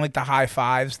probably in like the high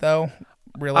 5s, though.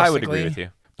 Realistically, I would agree with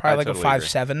you. Probably like a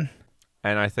 5.7,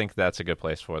 and I think that's a good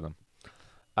place for them.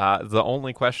 The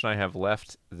only question I have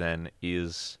left then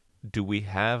is, do we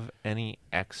have any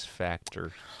X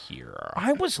Factor here?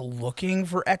 I was looking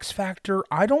for X Factor.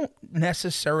 I don't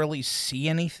necessarily see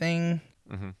anything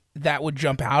that would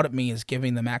jump out at me as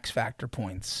giving them X Factor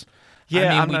points. Yeah, I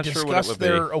mean, I'm not sure what it would be. We discussed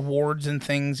their awards and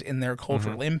things in their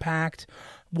cultural impact.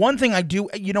 One thing I do,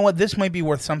 you know what, this might be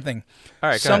worth something. All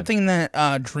right, something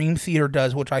that Dream Theater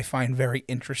does, which I find very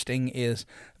interesting, is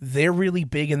they're really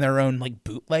big in their own like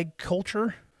bootleg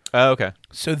culture. Oh, okay.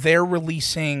 So they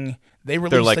release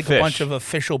like a bunch of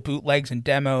official bootlegs and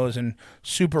demos and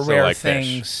super rare like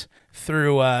things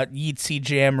through Yeatsy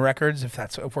Jam Records, if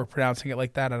we're pronouncing it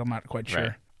like that. I'm not quite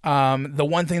sure. Right. The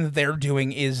one thing that they're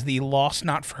doing is the Lost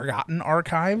Not Forgotten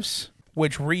archives,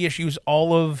 which reissues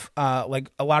all of like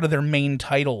a lot of their main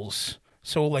titles.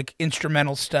 So like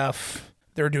instrumental stuff.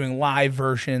 They're doing live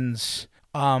versions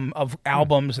of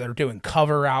albums. They're doing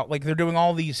cover out. Like they're doing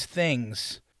all these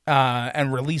things.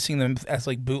 And releasing them as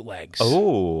like bootlegs.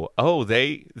 Oh,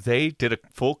 they did a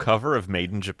full cover of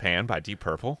Made in Japan by Deep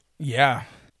Purple. Yeah,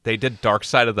 they did Dark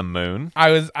Side of the Moon. I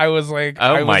was like,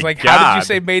 God. How did you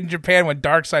say Made in Japan when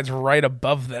Dark Side's right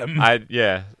above them?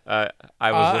 I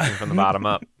was looking from the bottom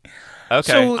up.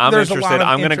 Okay, so I'm interested.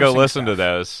 I'm going to go listen to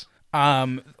those.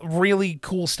 Really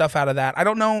cool stuff out of that. I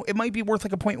don't know. It might be worth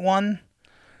like a 0.1.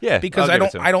 Yeah, because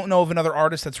I don't know of another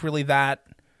artist that's really that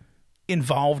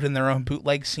involved in their own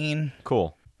bootleg scene.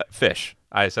 Cool. Fish.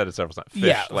 I said it several times.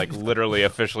 Fish, like literally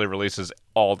officially releases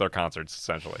all their concerts,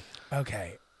 essentially.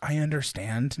 Okay, I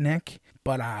understand, Nick,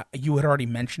 but you had already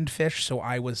mentioned Fish, so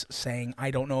I was saying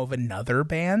I don't know of another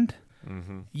band.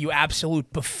 You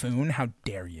absolute buffoon! How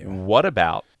dare you? What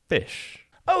about Fish?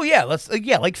 Oh yeah,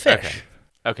 like Fish.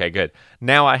 Okay, good.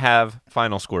 Now I have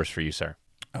final scores for you, sir.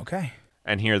 Okay.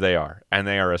 And here they are, and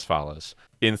they are as follows.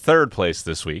 In third place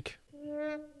this week,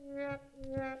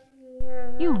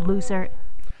 you loser.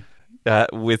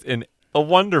 With a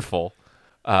wonderful,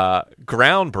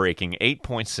 groundbreaking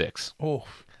 8.6. Oh,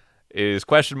 is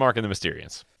Question Mark and the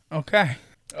Mysterians. Okay.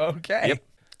 Yep.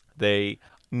 They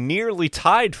nearly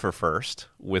tied for first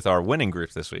with our winning group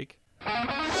this week.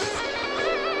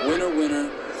 Winner,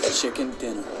 winner, chicken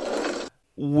dinner.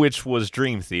 Which was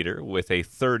Dream Theater with a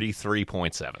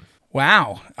 33.7.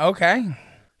 Wow. Okay.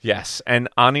 Yes. And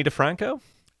Ani DeFranco,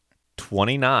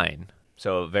 29.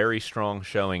 So a very strong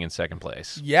showing in second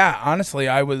place. Yeah, honestly,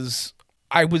 I who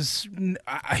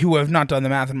have not done the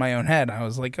math in my own head, I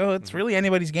was like, oh, it's really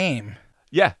anybody's game.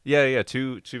 Yeah.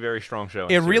 Two very strong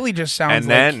showings. It really just sounds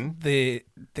like the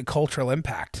cultural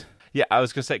impact. Yeah, I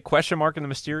was going to say Question Mark and the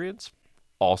Mysterians,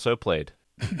 also played.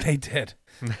 They did.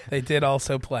 They did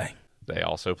also play. They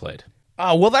also played.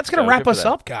 Well, that's going to So wrap good for us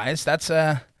them. up, guys. That's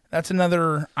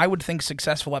another, I would think,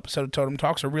 successful episode of Totem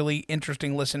Talks. A really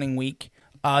interesting listening week.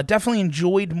 Definitely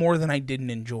enjoyed more than I didn't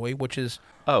enjoy, which is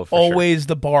Oh, for always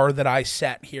the bar that I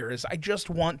set here. Is I just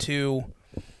want to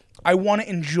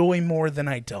enjoy more than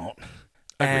I don't.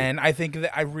 And I think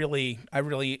that I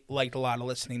really liked a lot of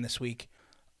listening this week.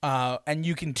 And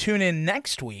you can tune in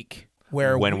next week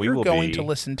where When we we're will going be- to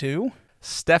listen to.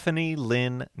 Stephanie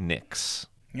Lynn Nix,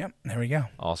 Yep, there we go.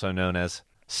 also known as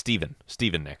Stephen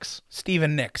Nix.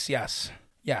 Stephen Nix, yes.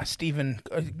 Yeah, Stephen,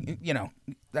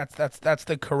 that's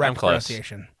the correct I'm close.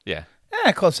 pronunciation. Yeah.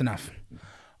 Close enough.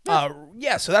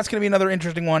 Yeah, so that's going to be another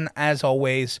interesting one, as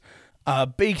always.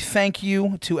 Big thank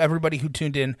you to everybody who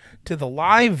tuned in to the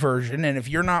live version. And if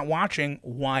you're not watching,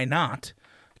 why not?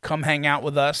 Come hang out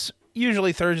with us.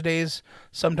 Usually Thursdays,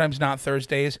 sometimes not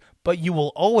Thursdays, but you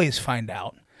will always find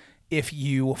out if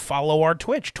you follow our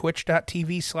Twitch,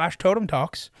 twitch.tv/Totem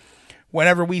Talks.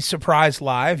 Whenever we surprise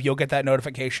live, you'll get that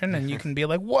notification and you can be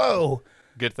like, whoa,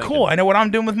 Good thing. cool, I know what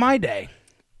I'm doing with my day.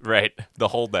 Right. The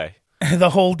whole day.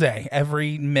 The whole day,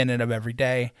 every minute of every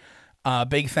day.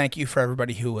 Big thank you for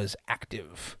everybody who was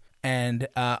active. And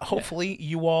hopefully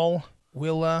you all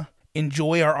will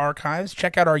enjoy our archives.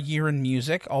 Check out our Year in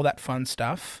Music, all that fun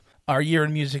stuff. Our Year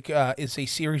in Music is a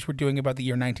series we're doing about the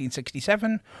year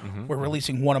 1967. We're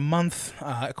releasing one a month,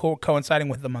 coinciding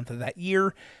with the month of that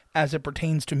year, as it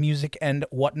pertains to music and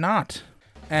whatnot.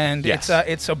 And Yes.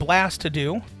 it's a blast to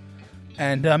do.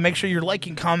 And make sure you're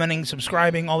liking, commenting,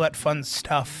 subscribing, all that fun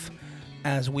stuff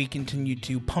as we continue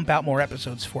to pump out more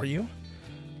episodes for you.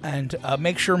 And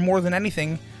make sure, more than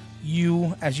anything,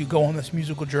 as you go on this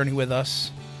musical journey with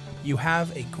us, you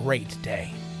have a great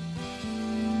day.